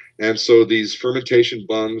 gas, and so these fermentation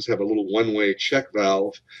bungs have a little one-way check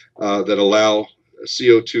valve that allow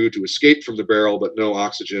CO2 to escape from the barrel, but no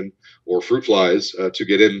oxygen or fruit flies to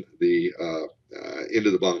get in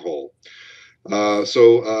into the bung hole.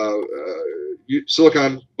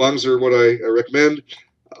 Silicon bungs are what I recommend.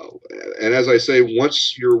 And as I say,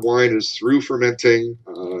 once your wine is through fermenting,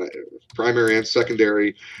 primary and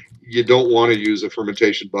secondary, you don't want to use a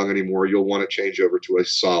fermentation bung anymore. You'll want to change over to a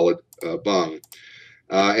solid bung.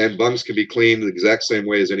 And bungs can be cleaned the exact same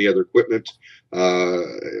way as any other equipment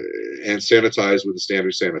and sanitized with a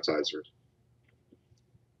standard sanitizer.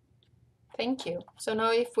 Thank you. So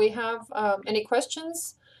now if we have any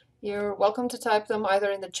questions, you're welcome to type them either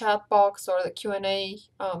in the chat box or the Q&A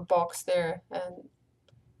box there, and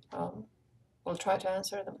we'll try to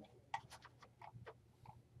answer them.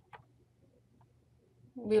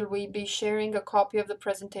 Will we be sharing a copy of the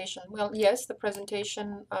presentation? Well, yes, the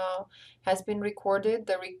presentation has been recorded.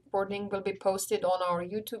 The recording will be posted on our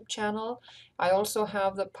YouTube channel. I also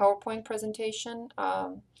have the PowerPoint presentation.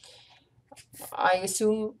 I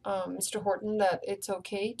assume, Mr. Horton, that it's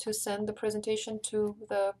okay to send the presentation to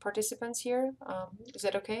the participants here. Is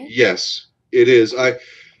that okay? Yes, it is.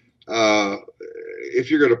 If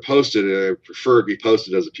you're going to post it, I prefer it be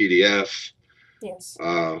posted as a PDF. Yes.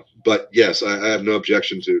 But yes, I have no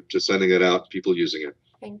objection to sending it out, people using it.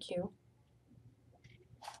 Thank you.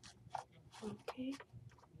 Okay.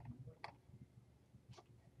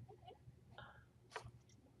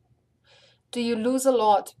 Do you lose a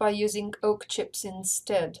lot by using oak chips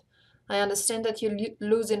instead? I understand that you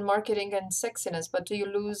lose in marketing and sexiness, but do you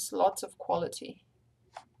lose lots of quality?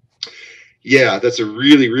 Yeah, that's a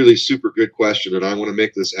really, really super good question, and I want to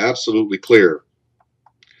make this absolutely clear.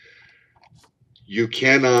 You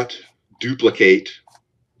cannot duplicate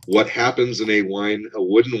what happens in a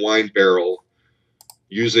wooden wine barrel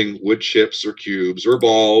using wood chips or cubes or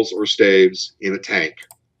balls or staves in a tank.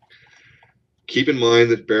 Keep in mind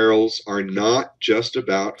that barrels are not just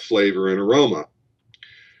about flavor and aroma.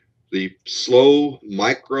 The slow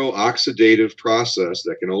micro-oxidative process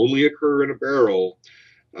that can only occur in a barrel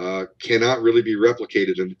cannot really be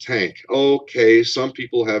replicated in the tank. Okay, some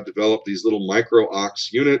people have developed these little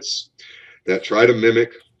micro-ox units that try to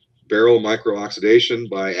mimic barrel micro-oxidation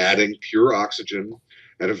by adding pure oxygen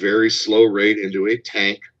at a very slow rate into a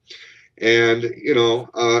tank. And,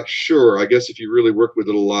 sure, I guess if you really work with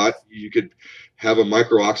it a lot, you could have a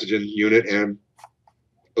micro-oxygen unit and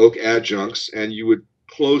oak adjuncts, and you would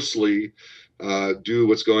closely do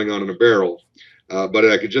what's going on in a barrel. But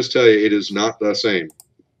I could just tell you it is not the same.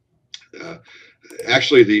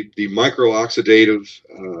 Actually, the micro-oxidative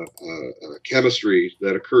chemistry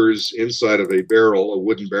that occurs inside of a barrel, a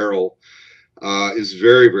wooden barrel, is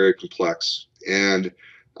very, very complex. And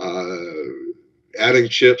adding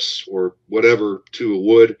chips or whatever to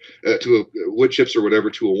wood chips or whatever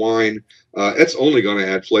to a wine it's only going to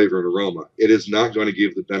add flavor and aroma. It is not going to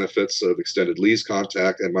give the benefits of extended lees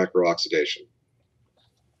contact and micro-oxidation.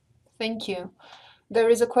 Thank you. There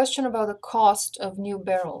is a question about the cost of new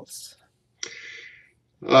barrels.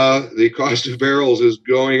 The cost of barrels is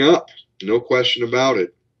going up, no question about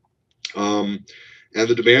it. And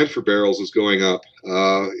the demand for barrels is going up.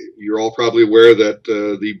 You're all probably aware that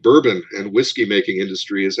the bourbon and whiskey making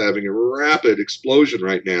industry is having a rapid explosion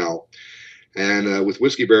right now. And with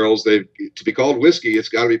whiskey barrels, to be called whiskey, it's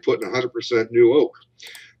got to be put in 100% new oak.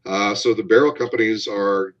 So the barrel companies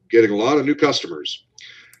are getting a lot of new customers.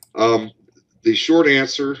 The short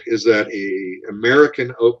answer is that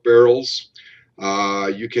American oak barrels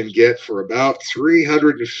you can get for about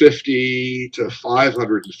 $350 to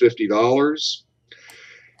 $550,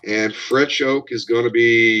 and French oak is going to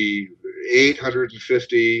be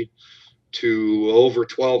 $850 to over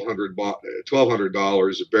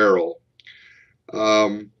 $1,200 a barrel.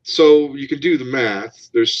 So you can do the math.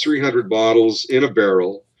 There's 300 bottles in a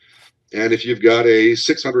barrel, and if you've got a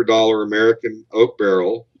 $600 American oak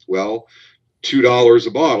barrel, well, $2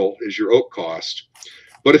 a bottle is your oak cost.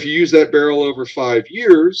 But if you use that barrel over 5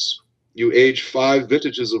 years, you age 5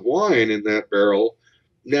 vintages of wine in that barrel,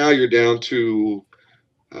 now you're down to,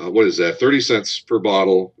 what is that, 30 cents per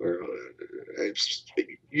bottle.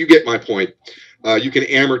 You get my point. You can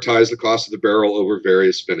amortize the cost of the barrel over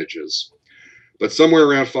various vintages. But somewhere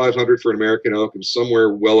around 500 for an American oak and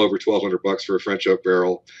somewhere well over 1,200 bucks for a French oak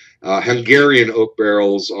barrel. Hungarian oak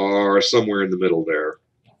barrels are somewhere in the middle there.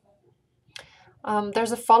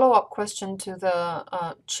 There's a follow-up question to the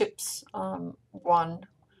chips one.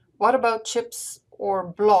 What about chips or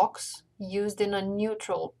blocks used in a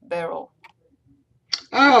neutral barrel?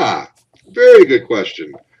 Very good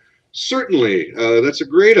question. Certainly, that's a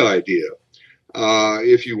great idea.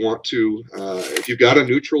 If you want to, if you've got a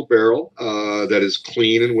neutral barrel that is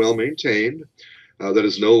clean and well maintained, that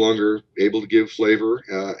is no longer able to give flavor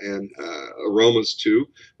and aromas to,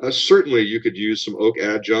 certainly you could use some oak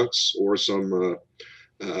adjuncts or some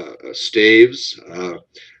staves.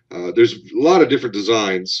 There's a lot of different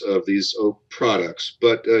designs of these oak products,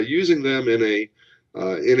 but using them in a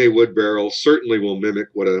wood barrel certainly will mimic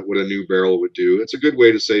what a new barrel would do. It's a good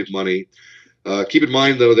way to save money. Keep in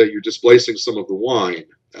mind, though, that you're displacing some of the wine.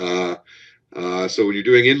 So when you're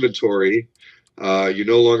doing inventory, you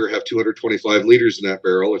no longer have 225 liters in that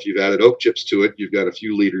barrel. If you've added oak chips to it, you've got a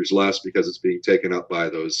few liters less because it's being taken up by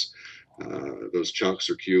those chunks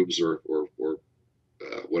or cubes or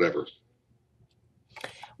whatever.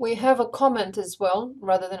 We have a comment as well,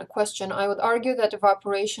 rather than a question. I would argue that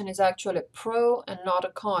evaporation is actually a pro and not a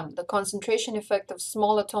con. The concentration effect of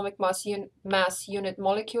small atomic mass unit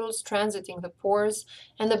molecules transiting the pores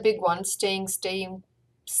and the big ones staying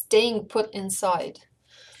put inside.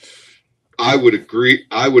 I would agree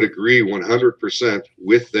 100%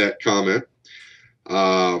 with that comment.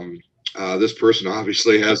 This person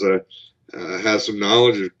obviously has some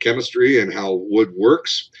knowledge of chemistry and how wood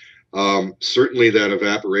works. Certainly that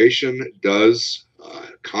evaporation does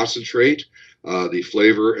concentrate the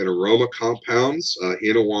flavor and aroma compounds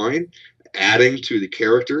in a wine, adding to the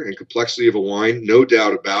character and complexity of a wine, no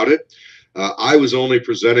doubt about it. I was only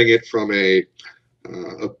presenting it from a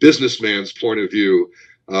businessman's point of view,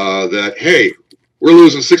 that, hey, we're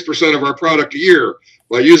losing 6% of our product a year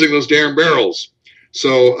by using those damn barrels.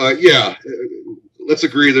 So yeah, let's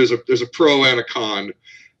agree there's a pro and a con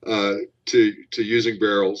to using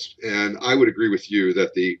barrels, and I would agree with you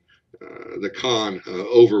that the con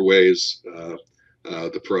overweighs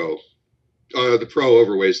the pro. The pro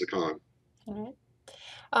overweighs the con. All right.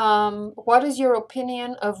 What is your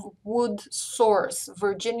opinion of wood source?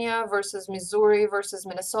 Virginia versus Missouri versus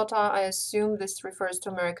Minnesota. I assume this refers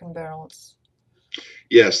to American barrels.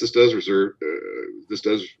 Yes, this does refer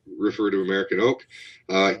to American oak.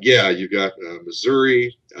 Yeah, you've got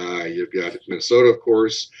Missouri, you've got Minnesota, of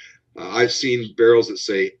course. I've seen barrels that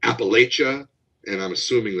say Appalachia, and I'm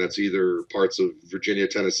assuming that's either parts of Virginia,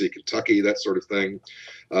 Tennessee, Kentucky, that sort of thing.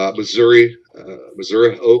 Missouri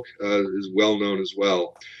oak is well known as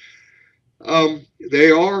well.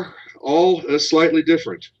 They are all slightly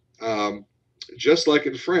different. Just like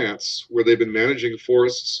in France, where they've been managing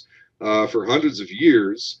forests for hundreds of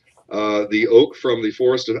years, the oak from the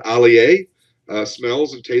forest of Allier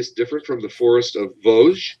smells and tastes different from the forest of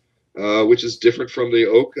Vosges, which is different from the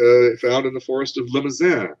oak found in the forest of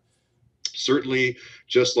Limousin. Certainly,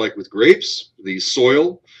 just like with grapes, the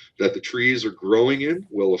soil that the trees are growing in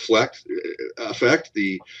will affect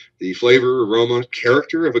the flavor, aroma,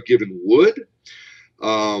 character of a given wood.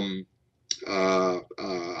 I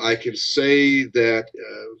can say that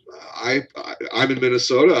I'm in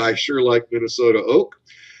Minnesota. I sure like Minnesota oak.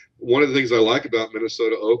 One of the things I like about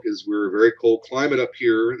Minnesota oak is we're a very cold climate up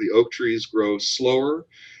here. The oak trees grow slower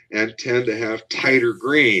and tend to have tighter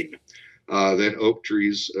grain than oak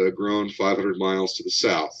trees grown 500 miles to the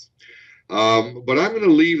south. But I'm going to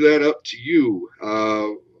leave that up to you.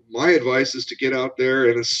 My advice is to get out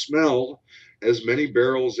there and smell as many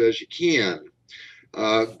barrels as you can.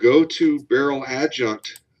 Go to barrel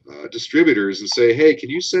adjunct distributors and say, hey,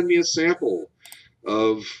 can you send me a sample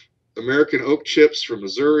of American oak chips from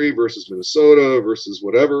Missouri versus Minnesota versus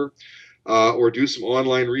whatever, or do some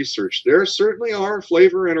online research. There certainly are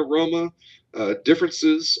flavor and aroma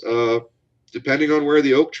differences depending on where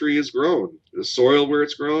the oak tree is grown, the soil where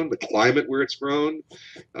it's grown, the climate where it's grown,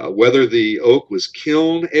 whether the oak was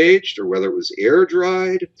kiln aged or whether it was air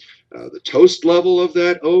dried, the toast level of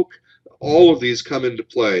that oak. All of these come into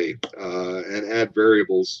play and add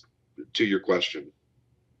variables to your question.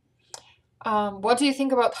 What do you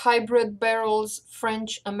think about hybrid barrels,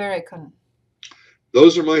 French American?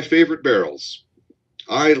 Those are my favorite barrels.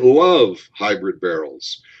 I love hybrid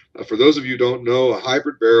barrels. For those of you who don't know, a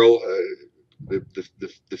hybrid barrel,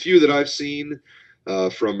 the few that I've seen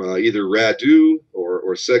from either Radu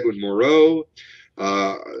or Seguin Moreau,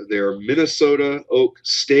 they're Minnesota oak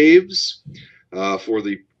staves for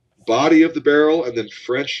the body of the barrel, and then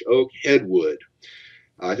French oak headwood.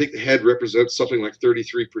 I think the head represents something like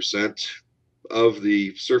 33% of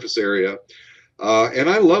the surface area. And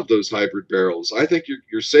I love those hybrid barrels. I think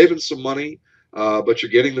you're saving some money, but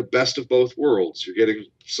you're getting the best of both worlds. You're getting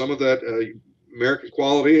some of that American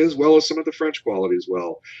quality as well as some of the French quality as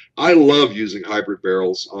well. I love using hybrid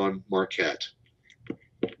barrels on Marquette.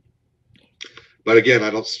 But again,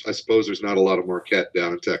 I suppose there's not a lot of Marquette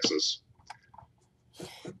down in Texas.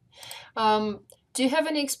 Do you have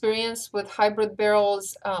any experience with hybrid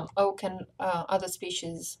barrels, oak and other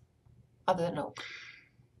species other than oak?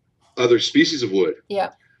 Other species of wood.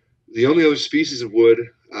 Yeah. The only other species of wood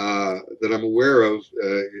that I'm aware of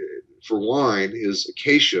for wine is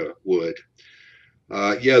acacia wood.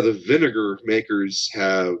 Yeah, the vinegar makers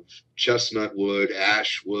have chestnut wood,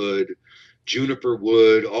 ash wood, juniper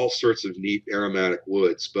wood, all sorts of neat aromatic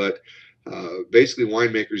woods. But basically,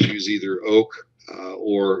 winemakers use either oak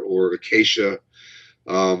or acacia.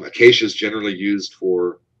 Acacia is generally used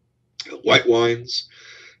for white wines.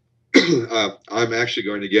 I'm actually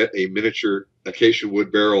going to get a miniature acacia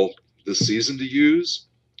wood barrel this season to use.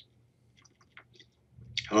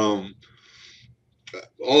 All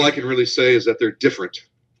I can really say is that they're different.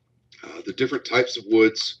 The different types of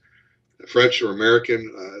woods, French or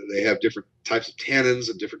American, they have different types of tannins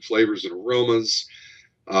and different flavors and aromas.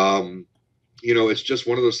 It's just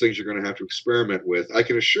one of those things you're going to have to experiment with. I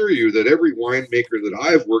can assure you that every winemaker that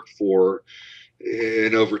I've worked for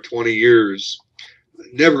in over 20 years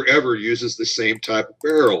never ever uses the same type of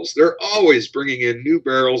barrels. They're always bringing in new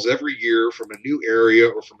barrels every year from a new area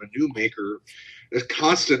or from a new maker. There's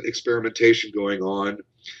constant experimentation going on.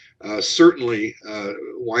 Certainly,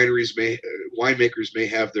 winemakers may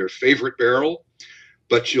have their favorite barrel,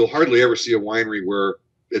 but you'll hardly ever see a winery where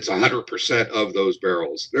it's 100% of those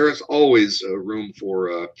barrels. There is always room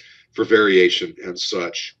for variation and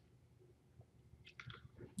such.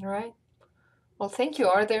 All right. Well, thank you.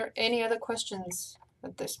 Are there any other questions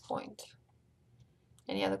at this point?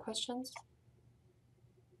 Any other questions?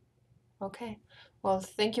 Okay. Well,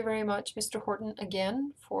 thank you very much, Mr. Horton,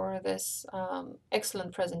 again for this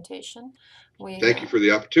excellent presentation. Thank you for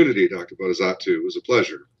the opportunity, Dr. Bodazatu. It was a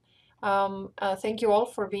pleasure. Thank you all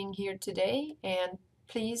for being here today, and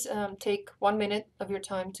please take 1 minute of your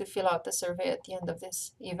time to fill out the survey at the end of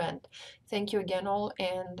this event. Thank you again all,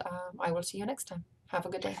 and I will see you next time. Have a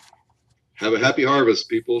good day. Have a happy harvest,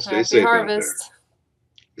 people. Stay safe out there.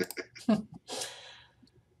 Happy harvest.